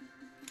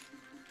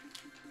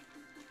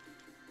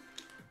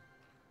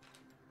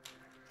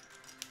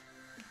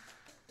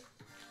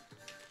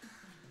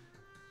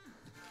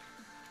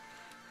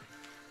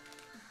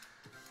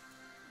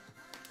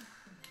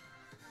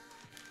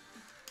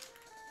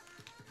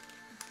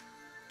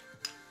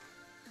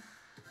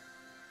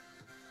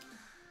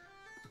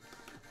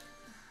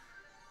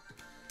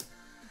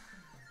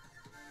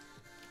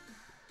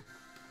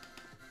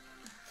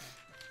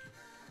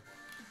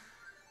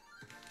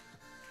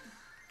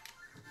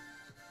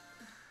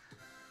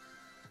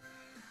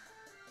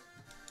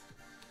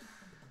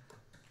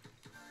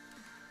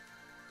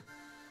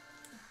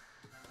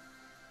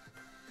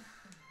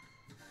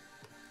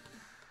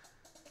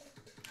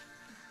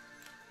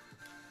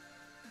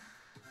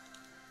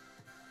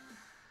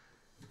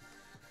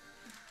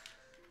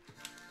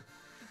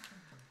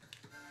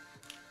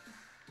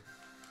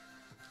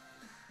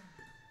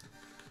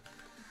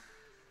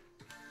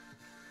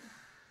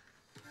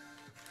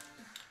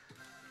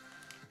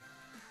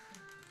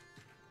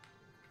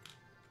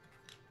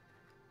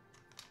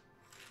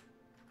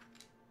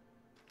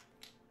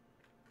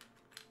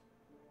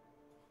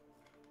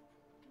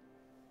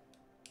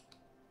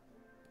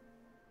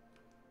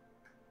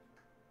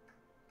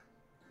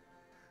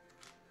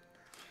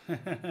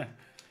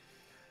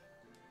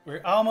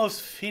 We're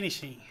almost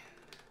finishing.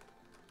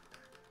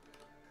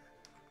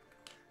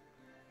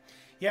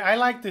 Yeah, I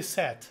like this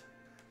set.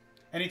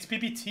 And it's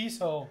PBT,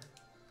 so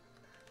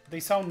they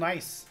sound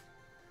nice.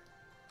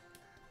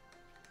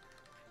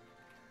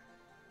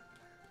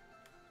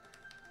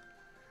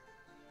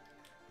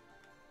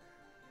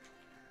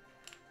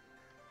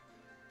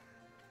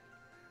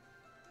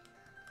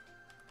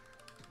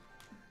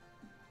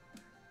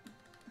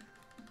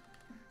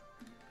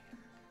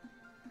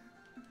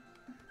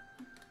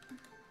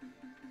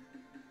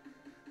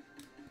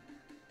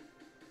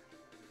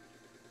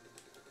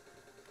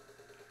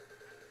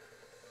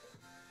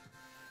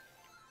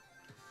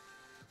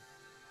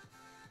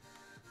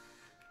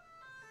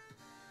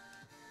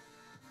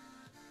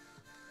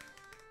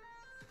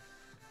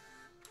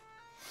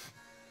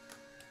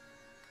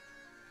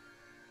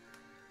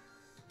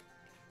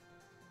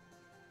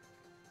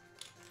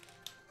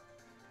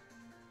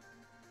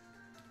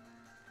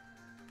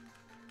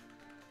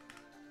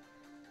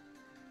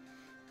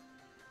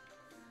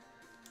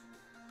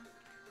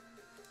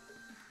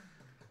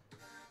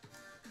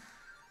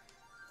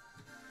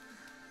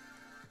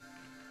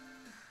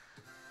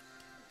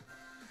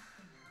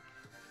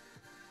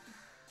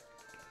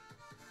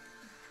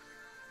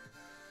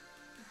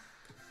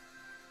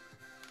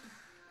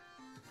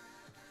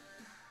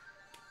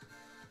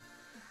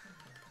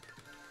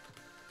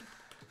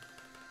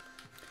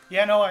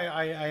 Yeah, no,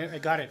 I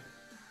got it.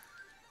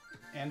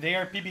 And they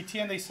are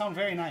PBT and they sound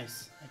very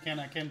nice.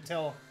 I can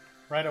tell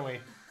right away.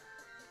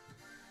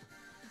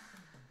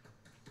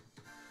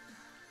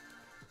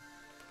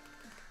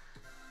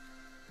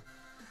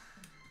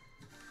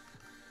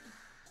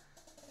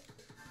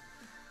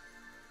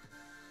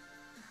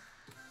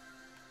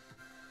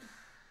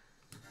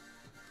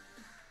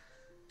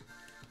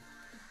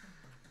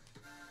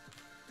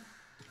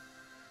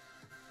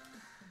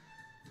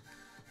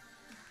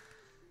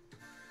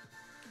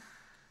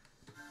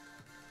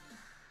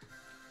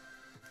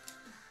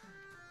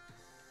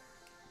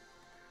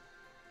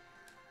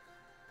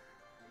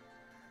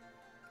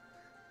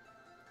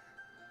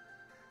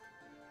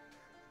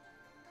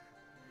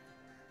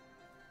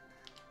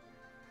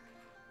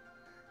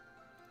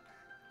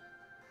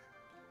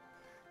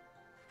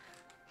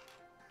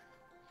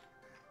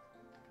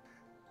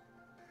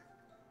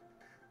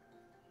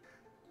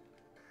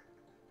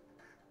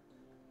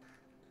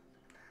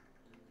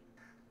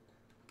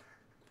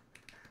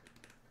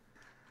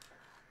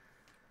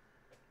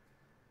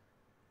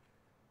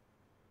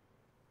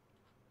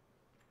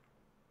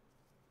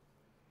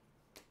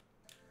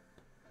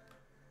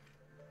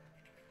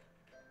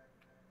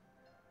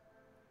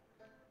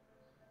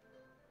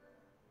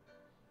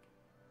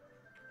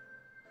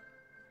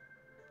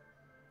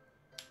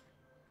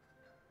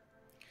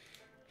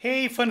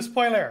 Hey, Fun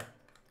Spoiler.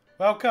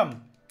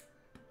 Welcome.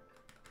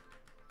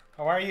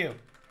 How are you?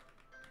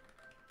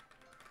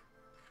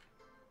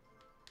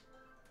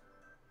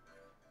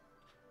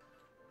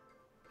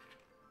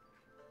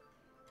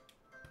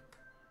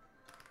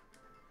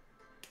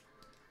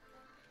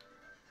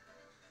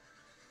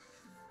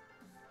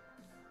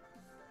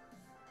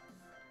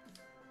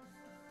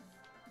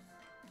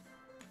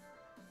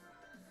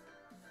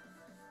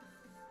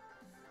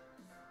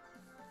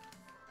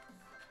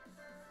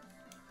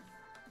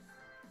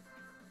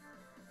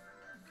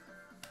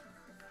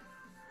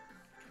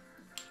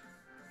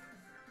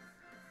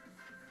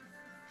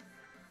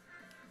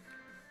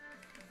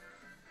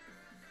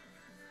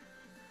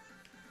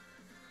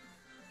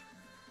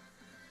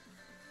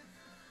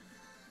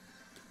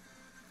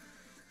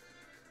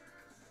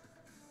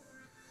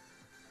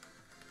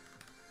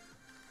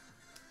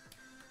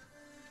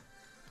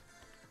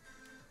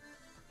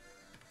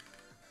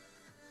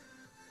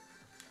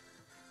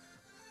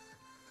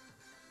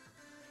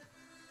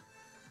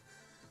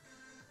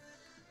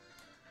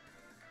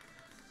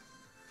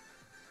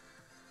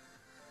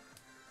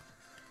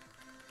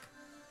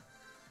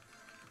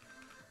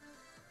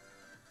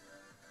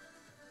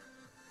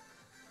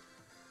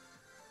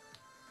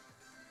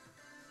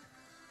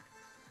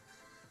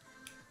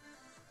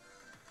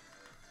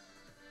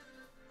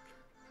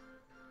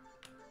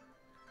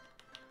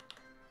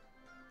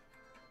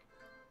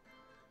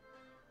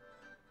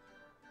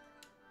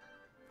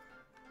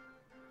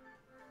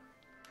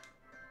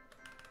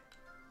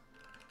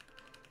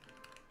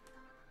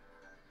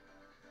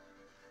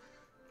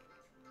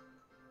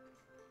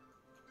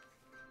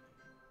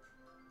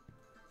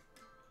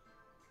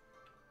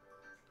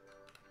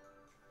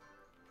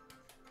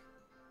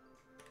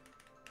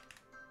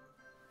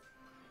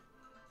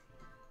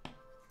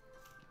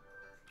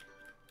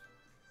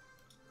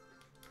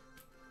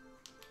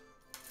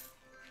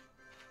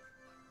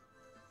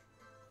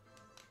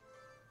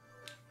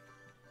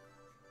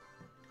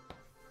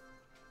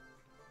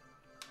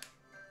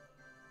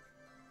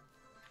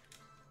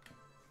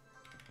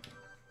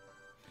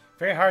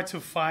 Very hard to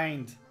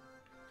find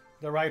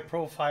the right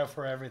profile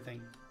for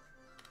everything.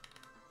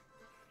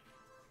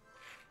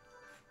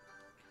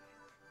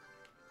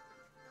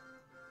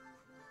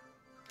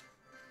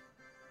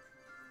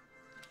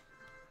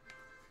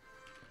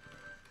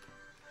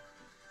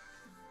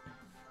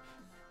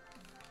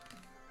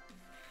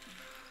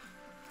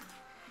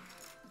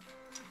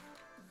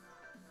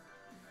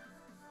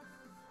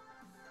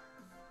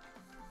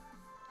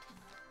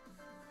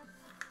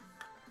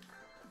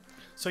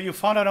 So you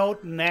found an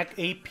old NAC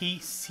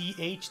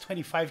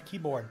APCH25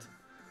 keyboard.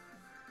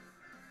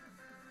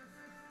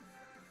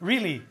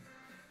 Really?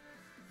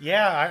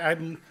 Yeah,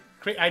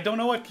 I don't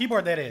know what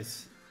keyboard that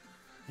is.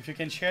 If you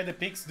can share the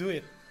pics, do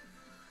it.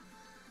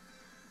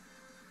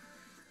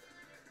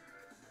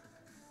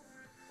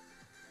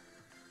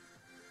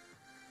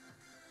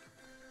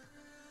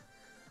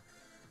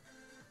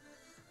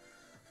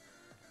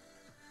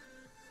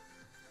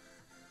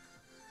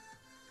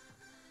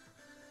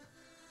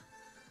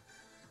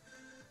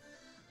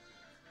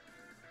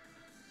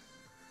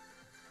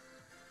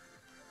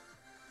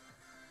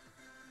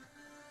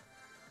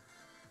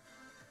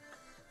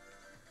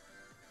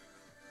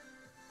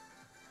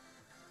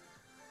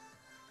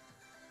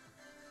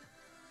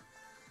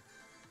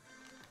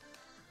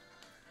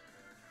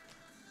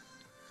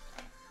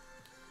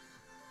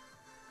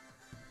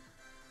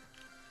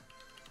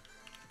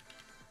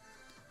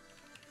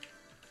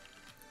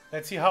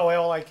 Let's see how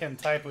well I can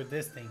type with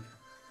this thing.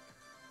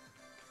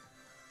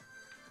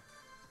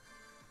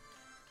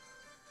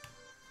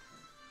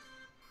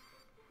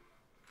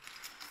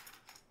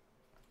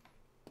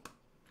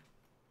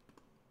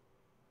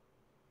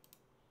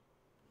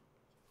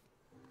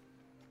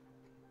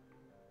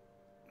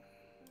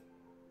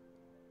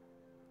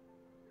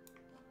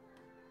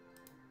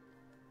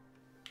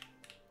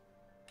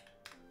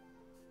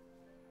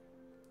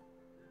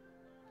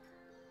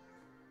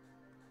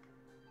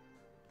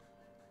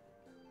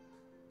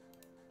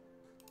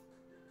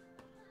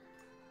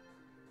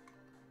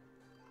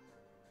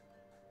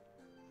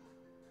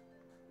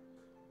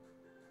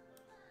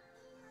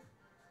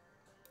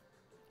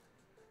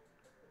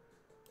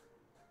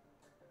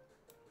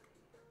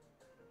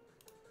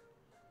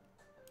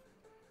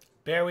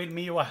 Bear with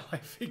me while I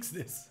fix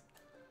this.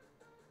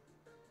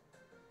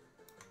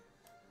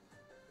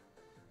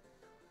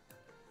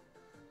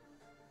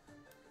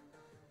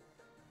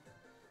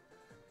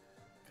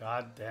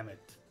 God damn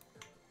it.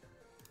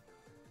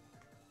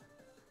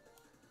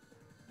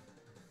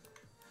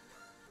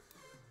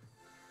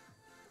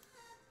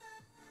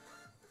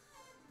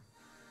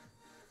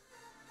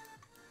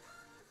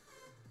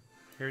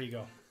 Here you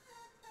go.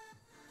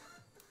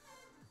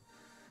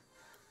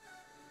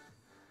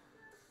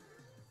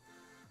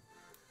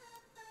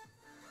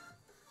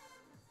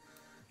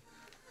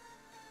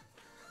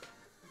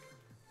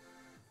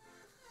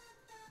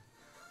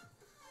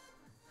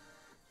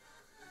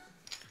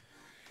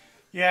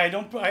 Yeah, I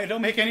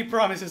don't make any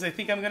promises. I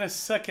think I'm gonna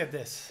suck at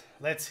this.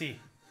 Let's see.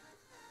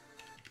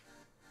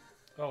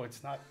 Oh,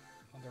 it's not.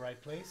 on the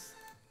right place.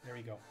 There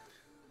we go.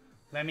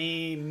 Let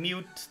me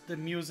mute the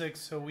music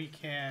so we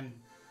can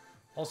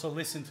also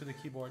listen to the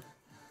keyboard.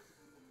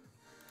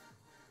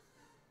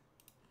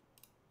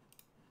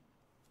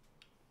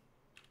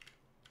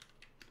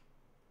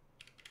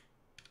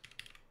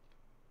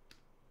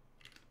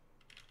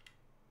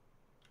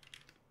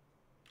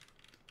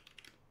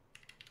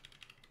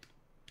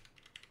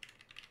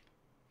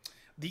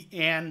 The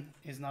N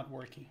is not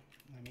working.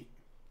 Let me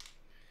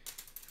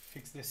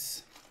fix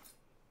this.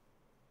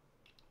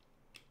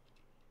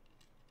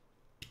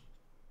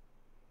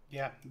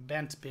 Yeah,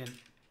 bent pin.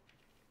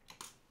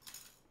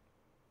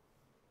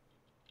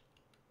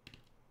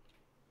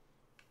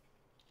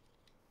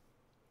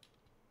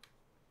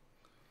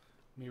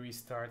 Let me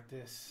restart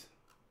this.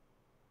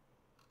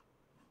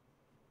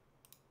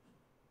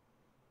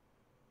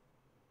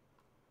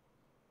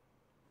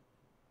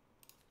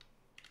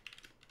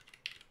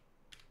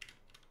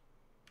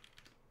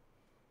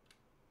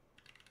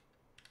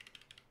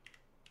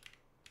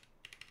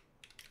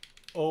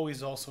 O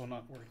is also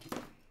not working.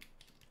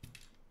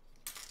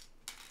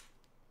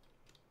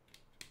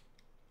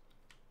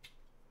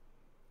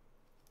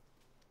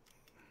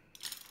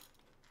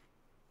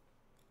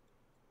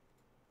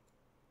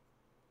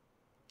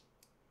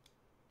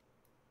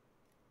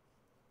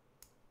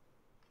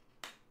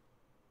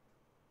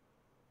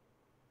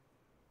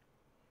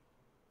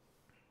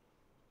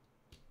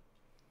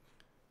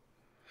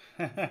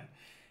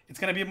 It's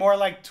going to be more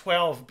like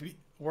 12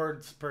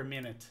 words per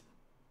minute.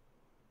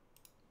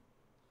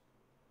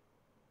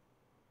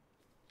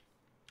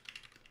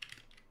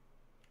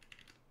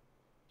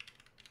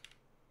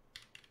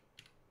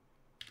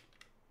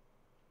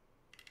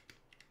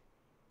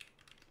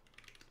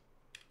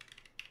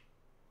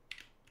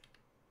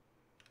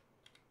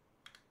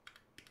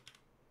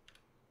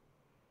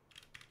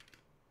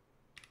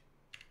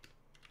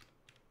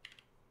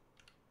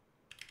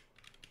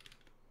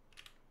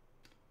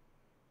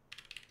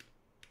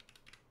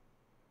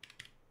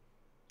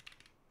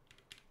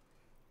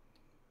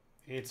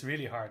 It's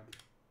really hard.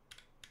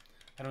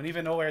 I don't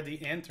even know where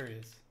the enter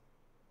is.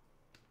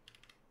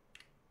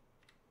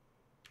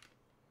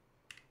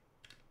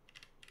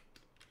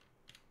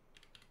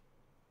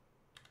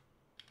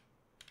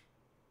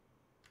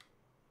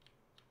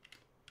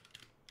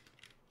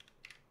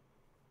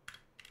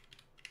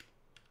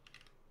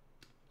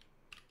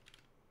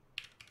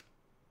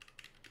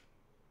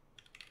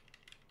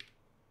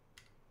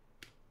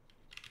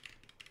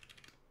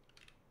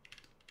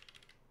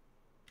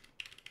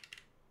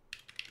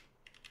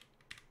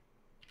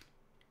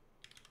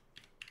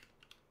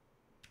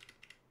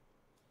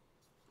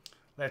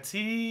 Let's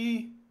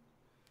see.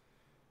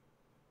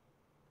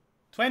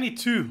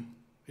 22.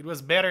 It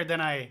was better than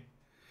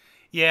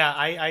yeah,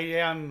 I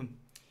am.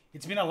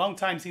 It's been a long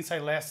time since I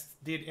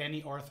last did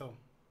any ortho.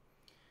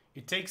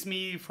 It takes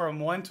me from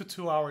 1 to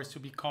 2 hours to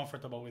be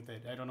comfortable with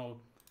it. I don't know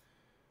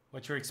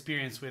what your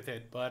experience with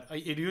it, but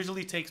it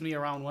usually takes me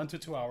around 1 to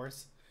 2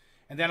 hours.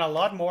 And then a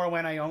lot more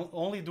when I'm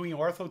only doing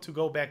ortho to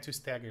go back to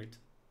staggered.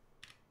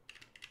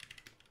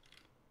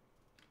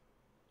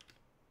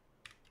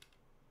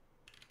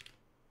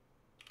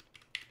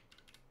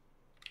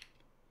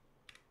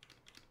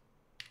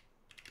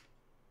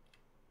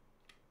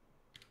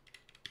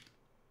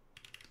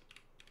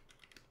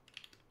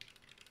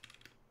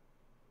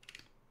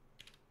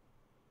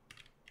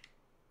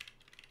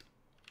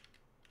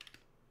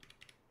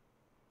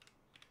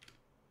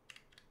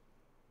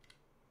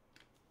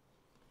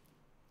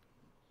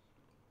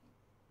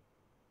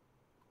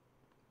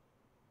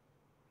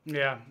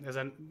 Yeah,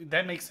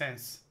 that makes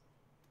sense.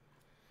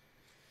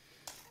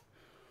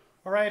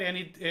 All right, and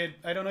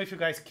I don't know if you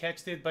guys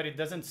catched it, but it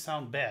doesn't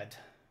sound bad.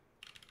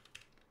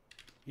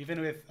 Even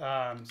with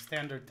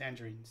standard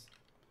Tangerines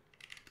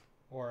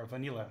or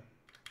vanilla.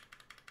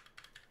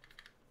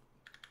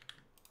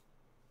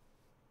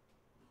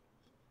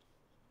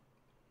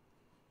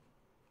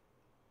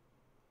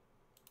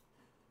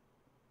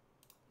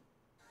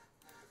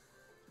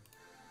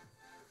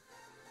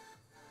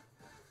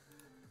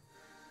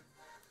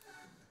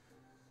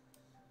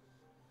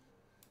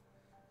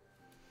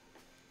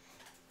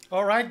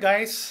 All right,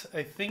 guys,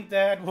 I think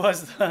that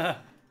was the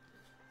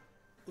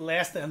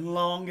last and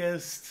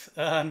longest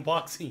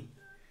unboxing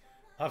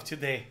of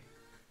today.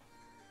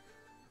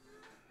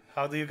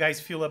 How do you guys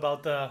feel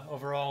about the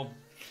overall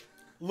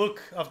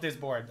look of this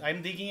board?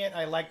 I'm digging it.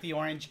 I like the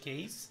orange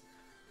case.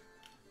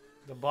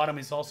 The bottom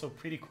is also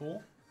pretty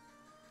cool.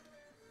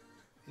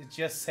 It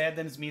just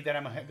saddens me that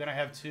I'm gonna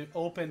have to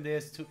open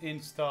this to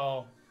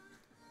install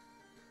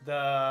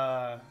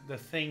the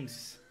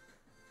things.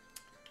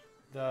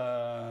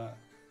 The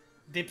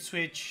dip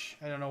switch,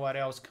 I don't know what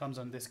else comes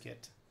on this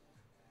kit.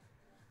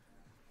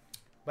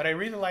 But I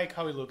really like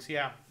how it looks,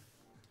 yeah.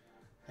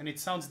 And it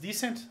sounds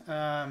decent.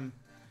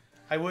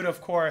 I would,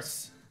 of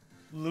course,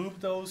 lube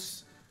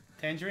those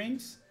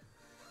Tangerines,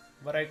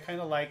 but I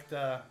kind of like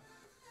the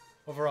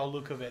overall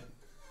look of it.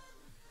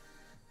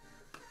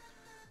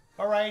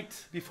 All right,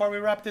 before we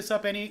wrap this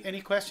up,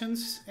 any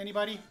questions?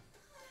 Anybody?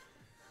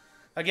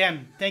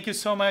 Again, thank you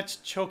so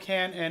much,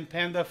 Chokan and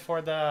Panda,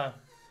 for the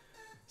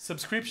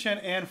subscription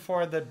and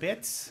for the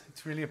bits.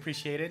 It's really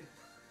appreciated.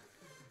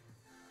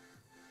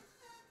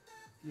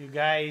 You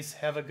guys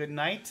have a good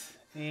night,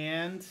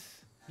 and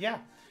yeah,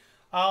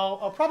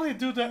 I'll probably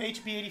do the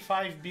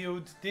HB85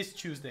 build this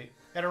Tuesday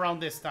at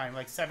around this time,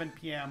 like 7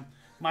 p.m.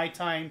 my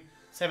time,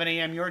 7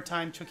 a.m. your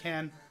time,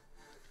 Chokan.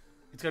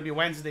 It's gonna be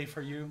Wednesday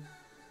for you,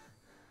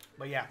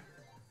 but yeah.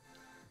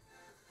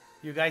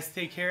 You guys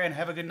take care and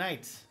have a good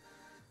night.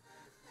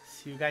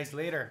 See you guys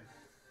later.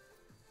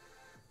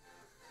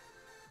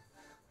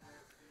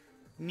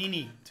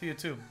 Nini, to you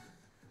too.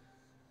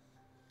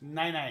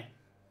 Nai.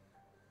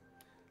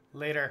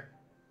 Later.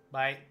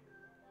 Bye.